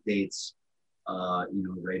get updates.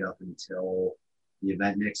 Right up until the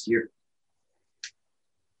event next year.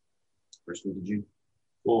 First week of June.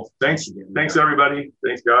 Well, thanks everybody.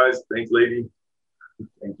 Thanks guys. Thanks lady.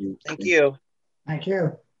 Thank you. Thank you. Thank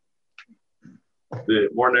you.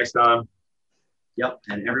 More next time. Yep.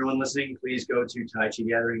 And everyone listening, please go to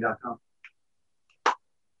taichigathering.com.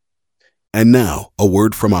 And now, a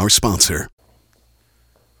word from our sponsor.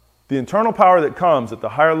 The internal power that comes at the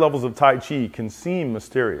higher levels of Tai Chi can seem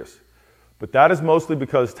mysterious. But that is mostly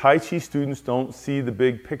because Tai Chi students don't see the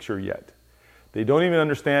big picture yet. They don't even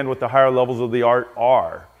understand what the higher levels of the art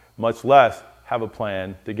are, much less have a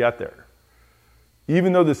plan to get there.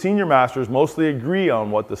 Even though the senior masters mostly agree on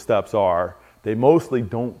what the steps are, they mostly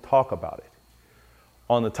don't talk about it.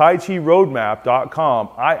 On the taichiroadmap.com,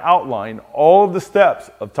 I outline all of the steps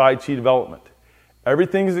of Tai Chi development.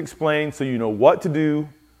 Everything is explained so you know what to do,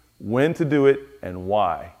 when to do it, and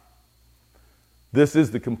why. This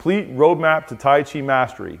is the complete roadmap to Tai Chi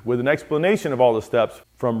mastery with an explanation of all the steps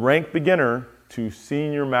from rank beginner to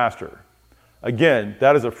senior master. Again,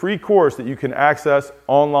 that is a free course that you can access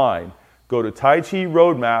online. Go to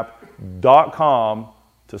taichiroadmap.com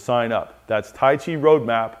to sign up. That's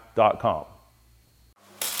taichiroadmap.com.